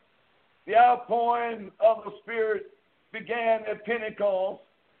hope, the outpouring of the Spirit began at Pentecost,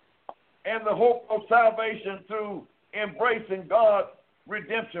 and the hope of salvation through embracing God's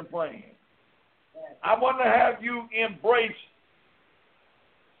redemption plan. I want to have you embrace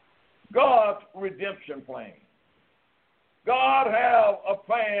God's redemption plan. God has a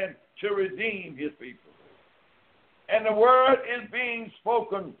plan to redeem his people. And the word is being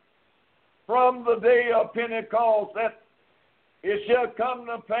spoken from the day of Pentecost, that it shall come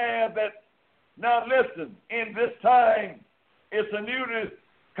to pass that, now listen, in this time, it's a new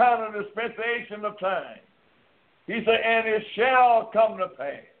kind of dispensation of time. He said, and it shall come to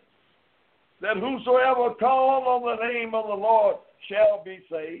pass that whosoever call on the name of the Lord shall be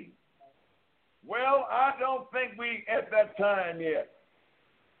saved. Well, I don't think we at that time yet.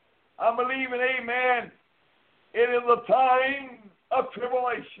 I'm believing, amen, it is a time of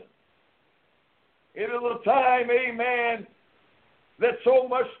tribulation. It is a time, amen, that so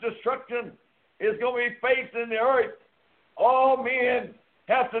much destruction is going to be faced in the earth. All men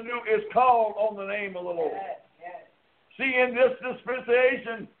have to do is call on the name of the Lord. See, in this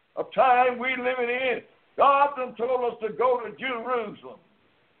dispensation of time we living in, God has told us to go to Jerusalem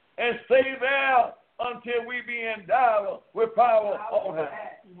and stay there until we be endowed with power on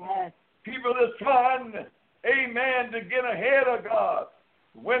high. Yes. People is trying, amen, to get ahead of God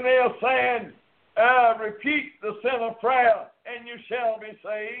when they are saying, repeat the sinner's prayer and you shall be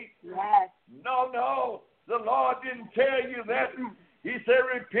saved. Yes. No, the Lord didn't tell you that. He said,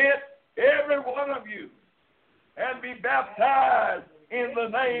 repent, every one of you, and be baptized in the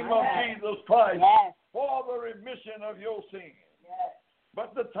name of Jesus Christ for the remission of your sins.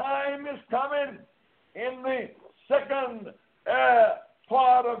 But the time is coming in the second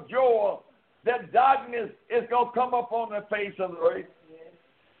part of Joel that darkness is going to come up on the face of the earth.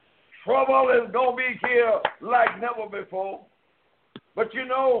 Trouble is going to be here like never before. But you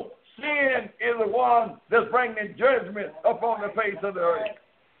know, sin is the one that's bringing judgment upon the face of the earth.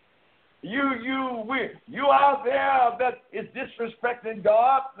 You out there that is disrespecting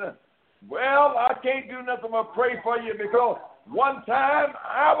God, well, I can't do nothing but pray for you, because one time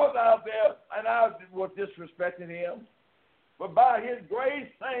I was out there and I was disrespecting him. But by his grace,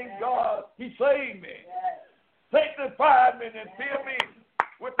 thank God, he saved me. Sanctified me and filled me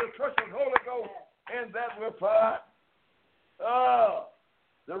with the precious Holy Ghost, and that will fire.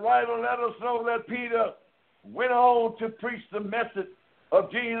 The writer let us know that Peter went on to preach the message of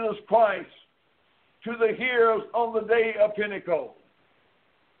Jesus Christ to the hearers on the day of Pentecost.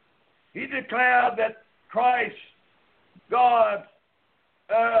 He declared that Christ, God's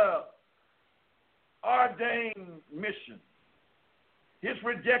ordained mission, his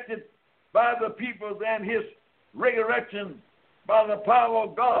rejected by the peoples and his resurrection by the power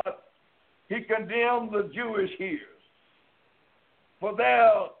of God, he condemned the Jewish hearers for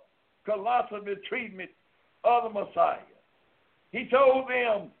their colossal treatment of the Messiah. He told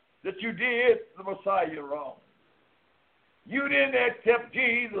them that you did the Messiah wrong. You didn't accept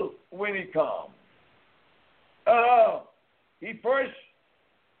Jesus when he come.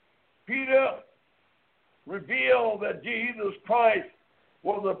 Peter revealed that Jesus Christ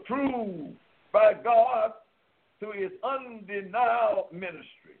was approved by God through his undeniable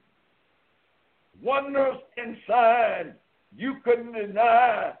ministry. Wonders and signs, you couldn't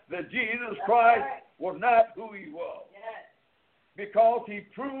deny that Jesus Christ was not who he was. Because he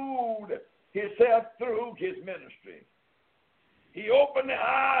proved himself through his ministry. He opened the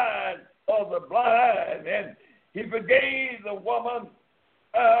eyes of the blind, and he forgave the woman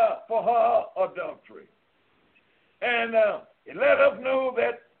for her adultery. And it let us know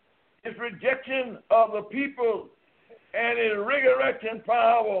that his rejection of the people and his resurrection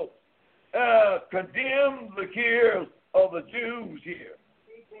power condemned the hearers of the Jews here.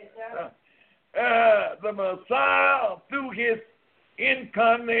 The Messiah, through his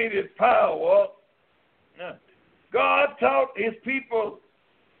incarnated power, God taught his people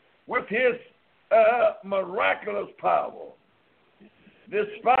with his miraculous power.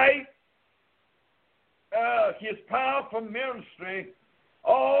 Despite his powerful ministry,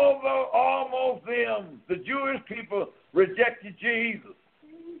 although almost the Jewish people rejected Jesus.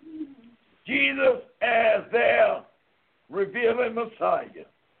 Jesus as their revealing Messiah.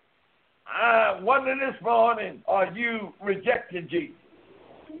 I wonder this morning, are you rejecting Jesus?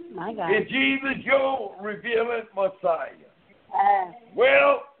 My God. Is Jesus your revealing Messiah?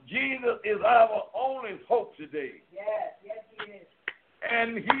 Well, Jesus is our only hope today. Yes, he is.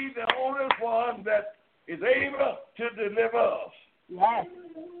 And he's the only one that is able to deliver us. Yes.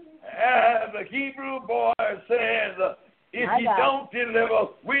 As the Hebrew boy says, if he don't deliver,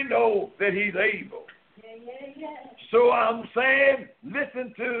 we know that he's able. So I'm saying,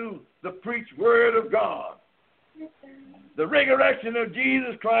 listen to the preached word of God. The resurrection of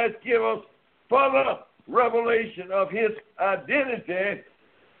Jesus Christ gives us further revelation of his identity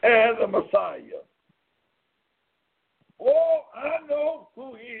as a Messiah. Oh, I know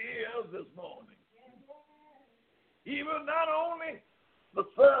who he is this morning. He was not only the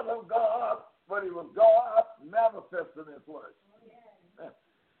Son of God, but he was God manifested in flesh.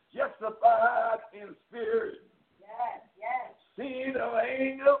 Justified in spirit. Seen of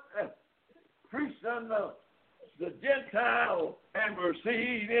angels, preached unto the Gentiles, and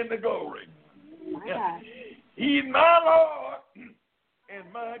received in the glory. He's my Lord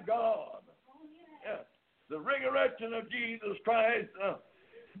and my God. The resurrection of Jesus Christ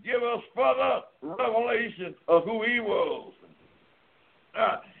give us further revelation of who he was.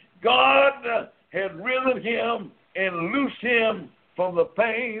 God had risen him and loosed him from the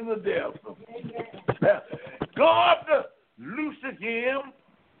pain of death. God loosed him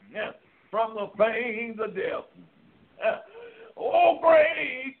from the pain of death. Oh,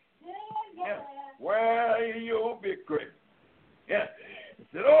 grave, where are your victory? He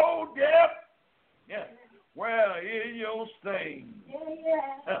said, oh, death, where is your sting?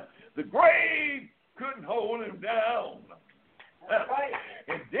 The grave couldn't hold him down.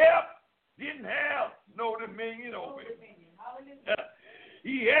 And death didn't have no dominion over him.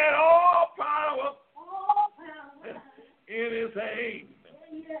 He had all power in his hand.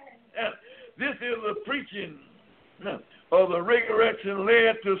 This is the preaching of the resurrection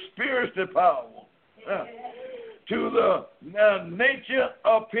led to spiritual power, to the nature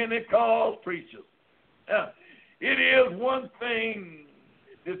of Pentecost preachers. It is one thing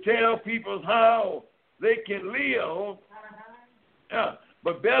to tell people how they can live,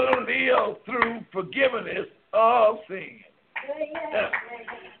 but better live through forgiveness of sin.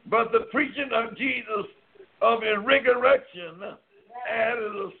 But the preaching of Jesus, of his resurrection,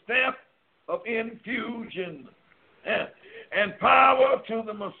 added a stamp of infusion and power to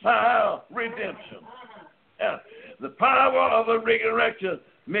the Messiah redemption. The power of the resurrection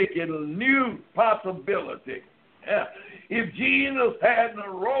make it a new possibility. If Jesus hadn't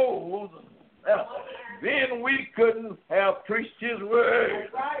arose, then we couldn't have preached his word.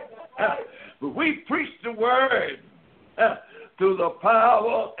 But we preached the word through the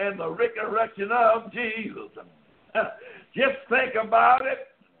power and the resurrection of Jesus. Just think about it.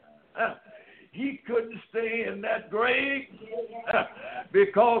 He couldn't stay in that grave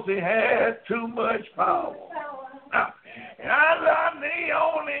because he had too much power. And I'm the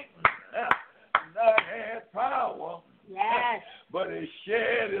only that had power. Yes. But he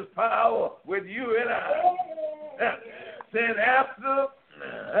shared his power with you and I. Then after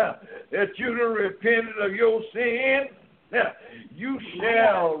that you have repented of your sin, you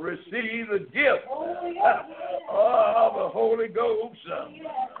shall receive the gift of the Holy Ghost.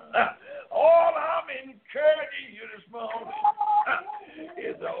 All I'm encouraging you this morning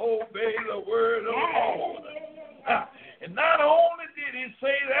is to obey the word of the Lord. And not only did he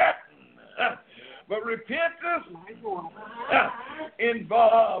say that, but repentance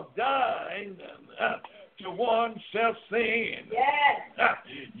involves dying to oneself sin. Yes.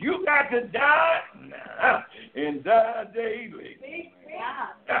 You got to die and die daily.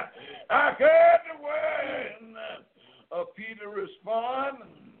 I heard the word of Peter respond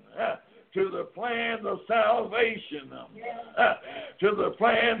to the plan of salvation, to the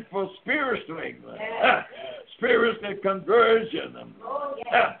plan for spiritual conversion,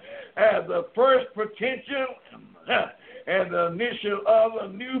 as the first potential and the initial of a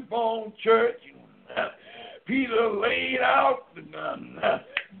newborn church. Peter laid out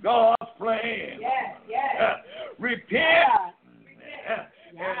God's plan. Repent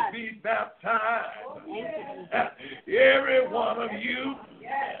and be baptized. Every one of you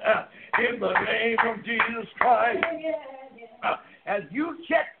in the name of Jesus Christ. As you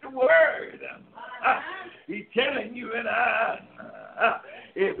check the word, he's telling you and I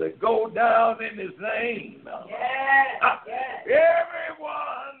is to go down in his name.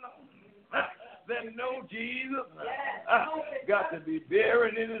 Everyone that know Jesus got to be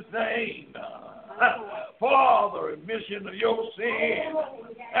buried in his name for the remission of your sin.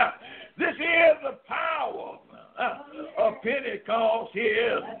 This is the power of Pentecost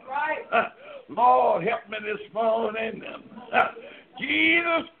here. Lord, help me this morning.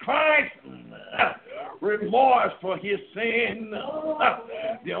 Jesus Christ, remorse for his sin.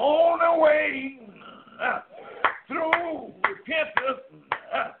 The only way through repentance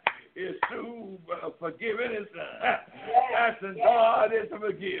is through forgiveness. Asking God is to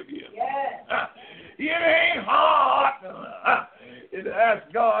forgive you. It ain't hard to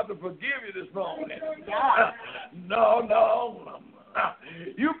ask God to forgive you this morning. No.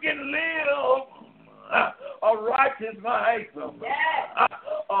 You can live a righteous life,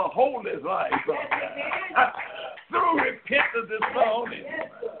 a holy life, through repentance this morning.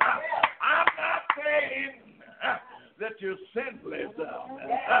 I'm not saying that you're sinless,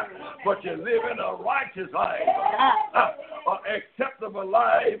 but you're living a righteous life, an acceptable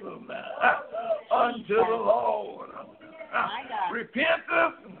life unto the Lord.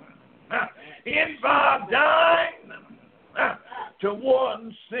 Repentance involves dying to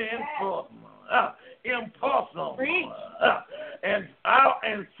one sinful impossible and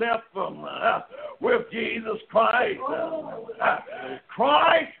self with Jesus Christ.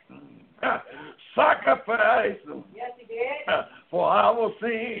 Christ sacrificed for our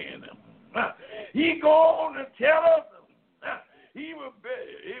sin. He going to tell us he was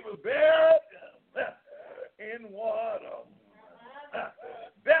buried in water,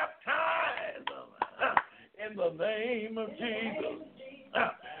 baptized in the name of Jesus.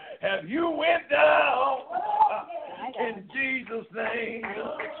 Have you went down in Jesus' name?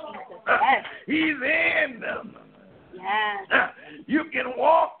 He's in them. You can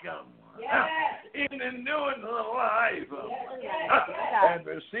walk them in the newness of life and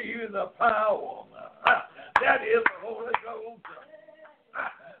receiving the power. That is the Holy Ghost.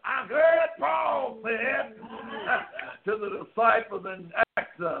 I heard Paul said to the disciples in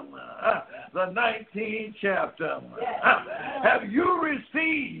Acts, the 19th chapter, have you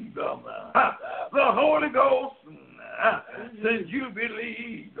received the Holy Ghost since you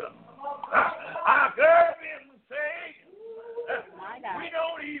believed? I heard him say, we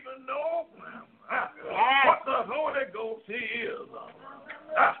don't even know what the Holy Ghost is.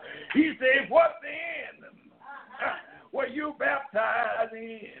 He said, what then were you baptized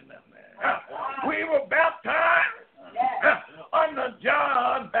in? We were baptized under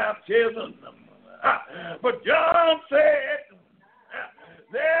John's baptism. But John said,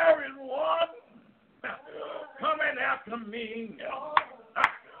 there is one coming after me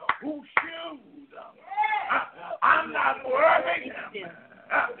whose shoes I'm not worthy.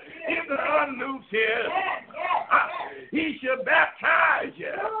 He's the unloose here. He shall baptize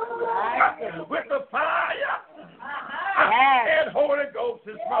you with the fire and Holy Ghost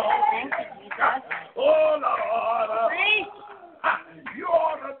this morning. Oh, Lord. You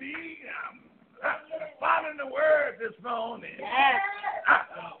ought to be following the word this morning.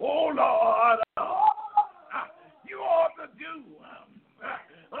 Oh, Lord. You ought to do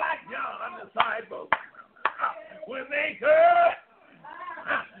like John's disciples when they heard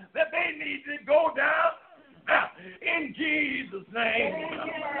that they need to go down in Jesus' name.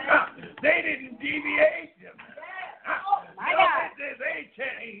 They didn't deviate. They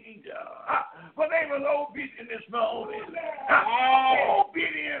changed. But they were obedient this morning.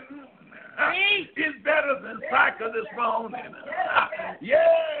 Obedient motorcycle this morning.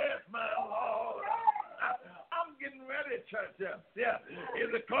 Yes, my Lord. I'm getting ready, church. Yeah,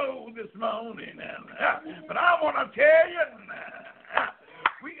 it's a close this morning. But I want to tell you,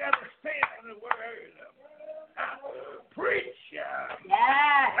 we got to stand in the word. Preach. Yes.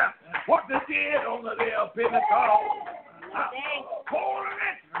 What they did on the day of Pentecost. My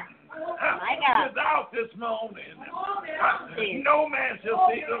God. Without this morning, no man shall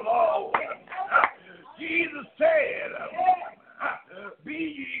see the Lord. Jesus said, be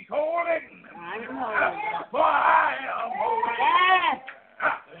ye holy, for I am holy. Yes.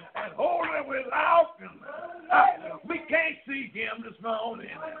 And holy without him, we can't see him this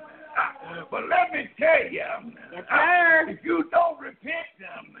morning. But let me tell you, yes, sir. if you don't repent,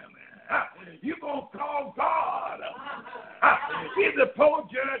 you're going to call God. He's a poor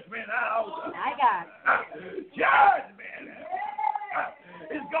judgment out. My God. Judgment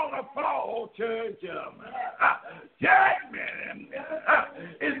is going to fall, church. Judgment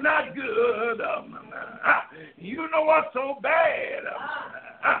is not good. You know what's so bad?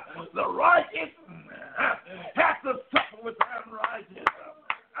 The righteous have to suffer with the unrighteous.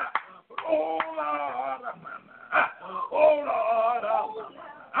 Oh, Lord,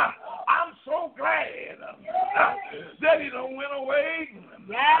 I'm so glad that he done went away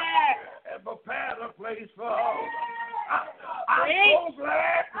and prepared a place for us. I'm so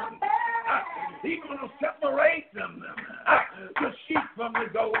glad he's going to separate them, the sheep from the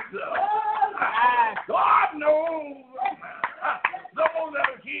goats. God knows those that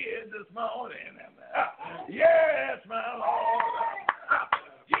are here this morning. Yes, my Lord.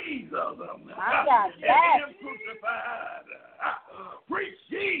 Jesus, my God, yes. Him crucified. Preach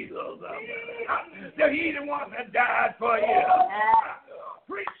Jesus, that he the one that died for you.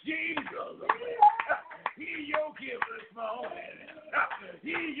 Preach Jesus. He your giver this morning.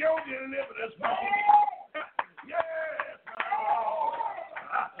 He your deliverer this morning. Yes,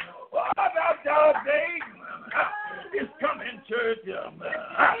 that day is coming, church.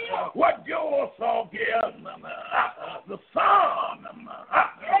 What Joel saw here, the sun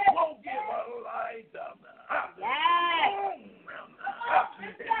won't give a light.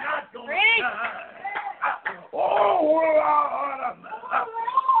 It's not going to shine. Oh, Lord,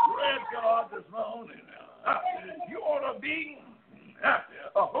 praise God this morning. You ought to be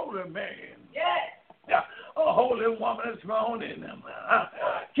a holy man. Yes. A holy woman this morning.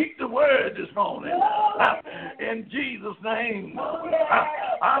 Keep the word this morning. In Jesus' name.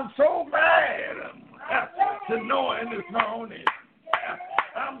 I'm so glad to know him this morning.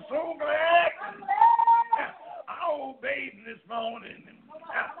 I'm so glad I obeyed him this morning.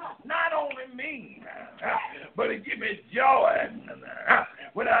 Not only me, but it gives me joy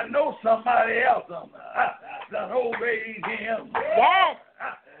when I know somebody else that obeys him. Yes.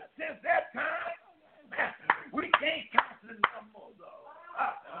 Since that time, we can't count the numbers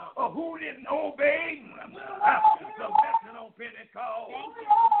of who didn't obey the message on Pentecost. Thank you,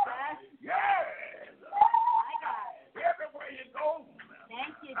 Jesus. Yes. My God. Everywhere you go,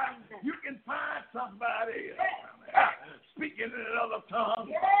 thank you, Jesus. you can find somebody speaking in another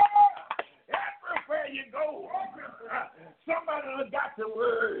tongue. Everywhere you go, somebody got the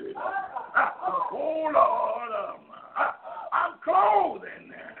word. Oh, Lord, I'm clothed in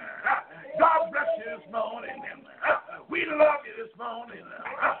there. God bless you this morning. We love you this morning.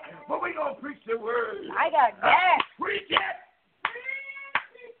 But we're going to preach the word. I got that. Preach it.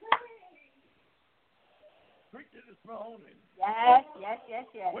 Preach it this morning. Yes.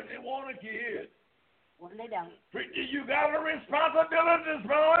 When they want to hear it. When they don't. Preacher, you got a responsibility this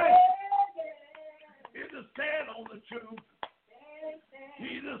morning. Is to stand on the truth.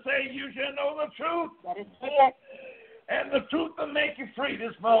 Jesus said you shall know the truth. That is it. And the truth will make you free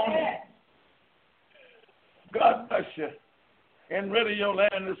this morning. God bless you. In Radio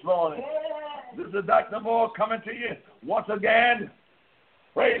Land this morning. This is Dr. Moore coming to you once again.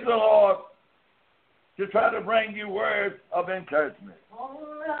 Praise the Lord. To try to bring you words of encouragement.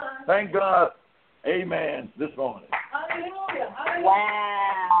 Thank God. Amen. This morning.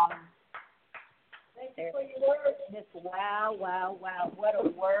 Wow. Just wow. What a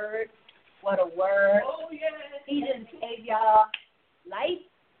word. What a word. He just gave y'all life,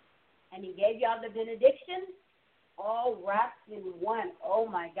 and he gave y'all the benediction, all wrapped in one. Oh,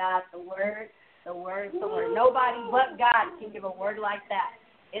 my God, the word. Nobody but God can give a word like that.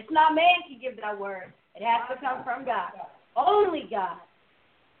 It's not man can give that word. It has to come from God. Only God.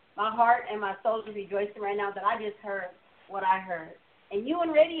 My heart and my soul are rejoicing right now that I just heard what I heard. And you in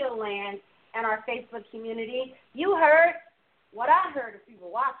Radio Land and our Facebook community, you heard what I heard if you were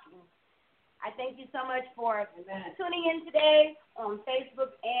watching. I thank you so much for tuning in today on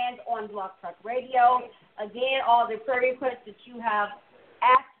Facebook and on Blog Talk Radio. Again, all the prayer requests that you have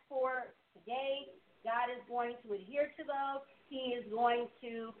asked for today, God is going to adhere to those. He is going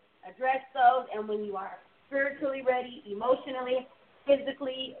to address those. And when you are spiritually ready, emotionally,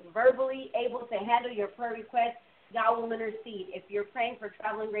 physically, verbally able to handle your prayer requests, God will intercede. If you're praying for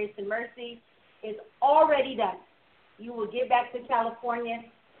traveling grace and mercy, it's already done. You will get back to California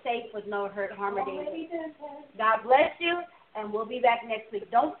safe with no hurt, harm, or danger. God bless you, and we'll be back next week.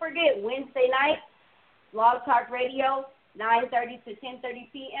 Don't forget, Wednesday night, Blog Talk Radio, 9:30 to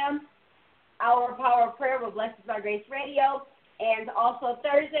 10:30 p.m., Our Power of Prayer with Blessings by Grace Radio, and also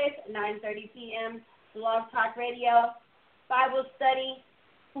Thursdays, 9:30 p.m., Blog Talk Radio, Bible Study,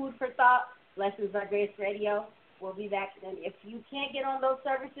 Food for Thought, Blessings by Grace Radio. We'll be back then. If you can't get on those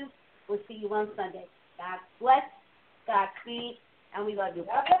services, we'll see you on Sunday. God bless, God speed, and we love you.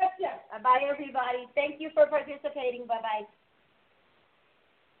 God bless you. Bye-bye, everybody. Thank you for participating. Bye-bye.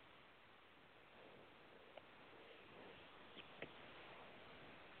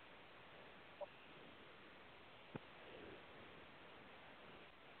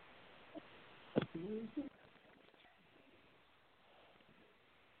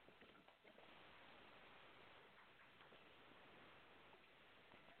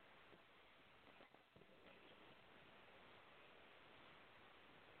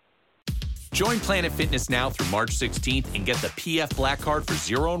 Join Planet Fitness now through March 16th and get the PF Black Card for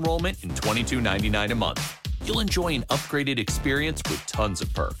zero enrollment and $22.99 a month. You'll enjoy an upgraded experience with tons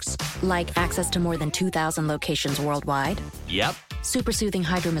of perks. Like access to more than 2,000 locations worldwide? Yep. Super soothing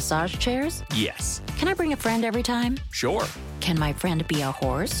hydro massage chairs? Yes. Can I bring a friend every time? Sure. Can my friend be a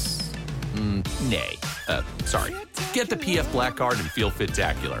horse? Nay. Sorry. Get the PF Black Card and feel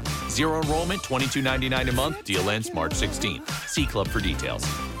fit-tacular. Zero enrollment, $22.99 a month. Deal ends March 16th. See Club for details.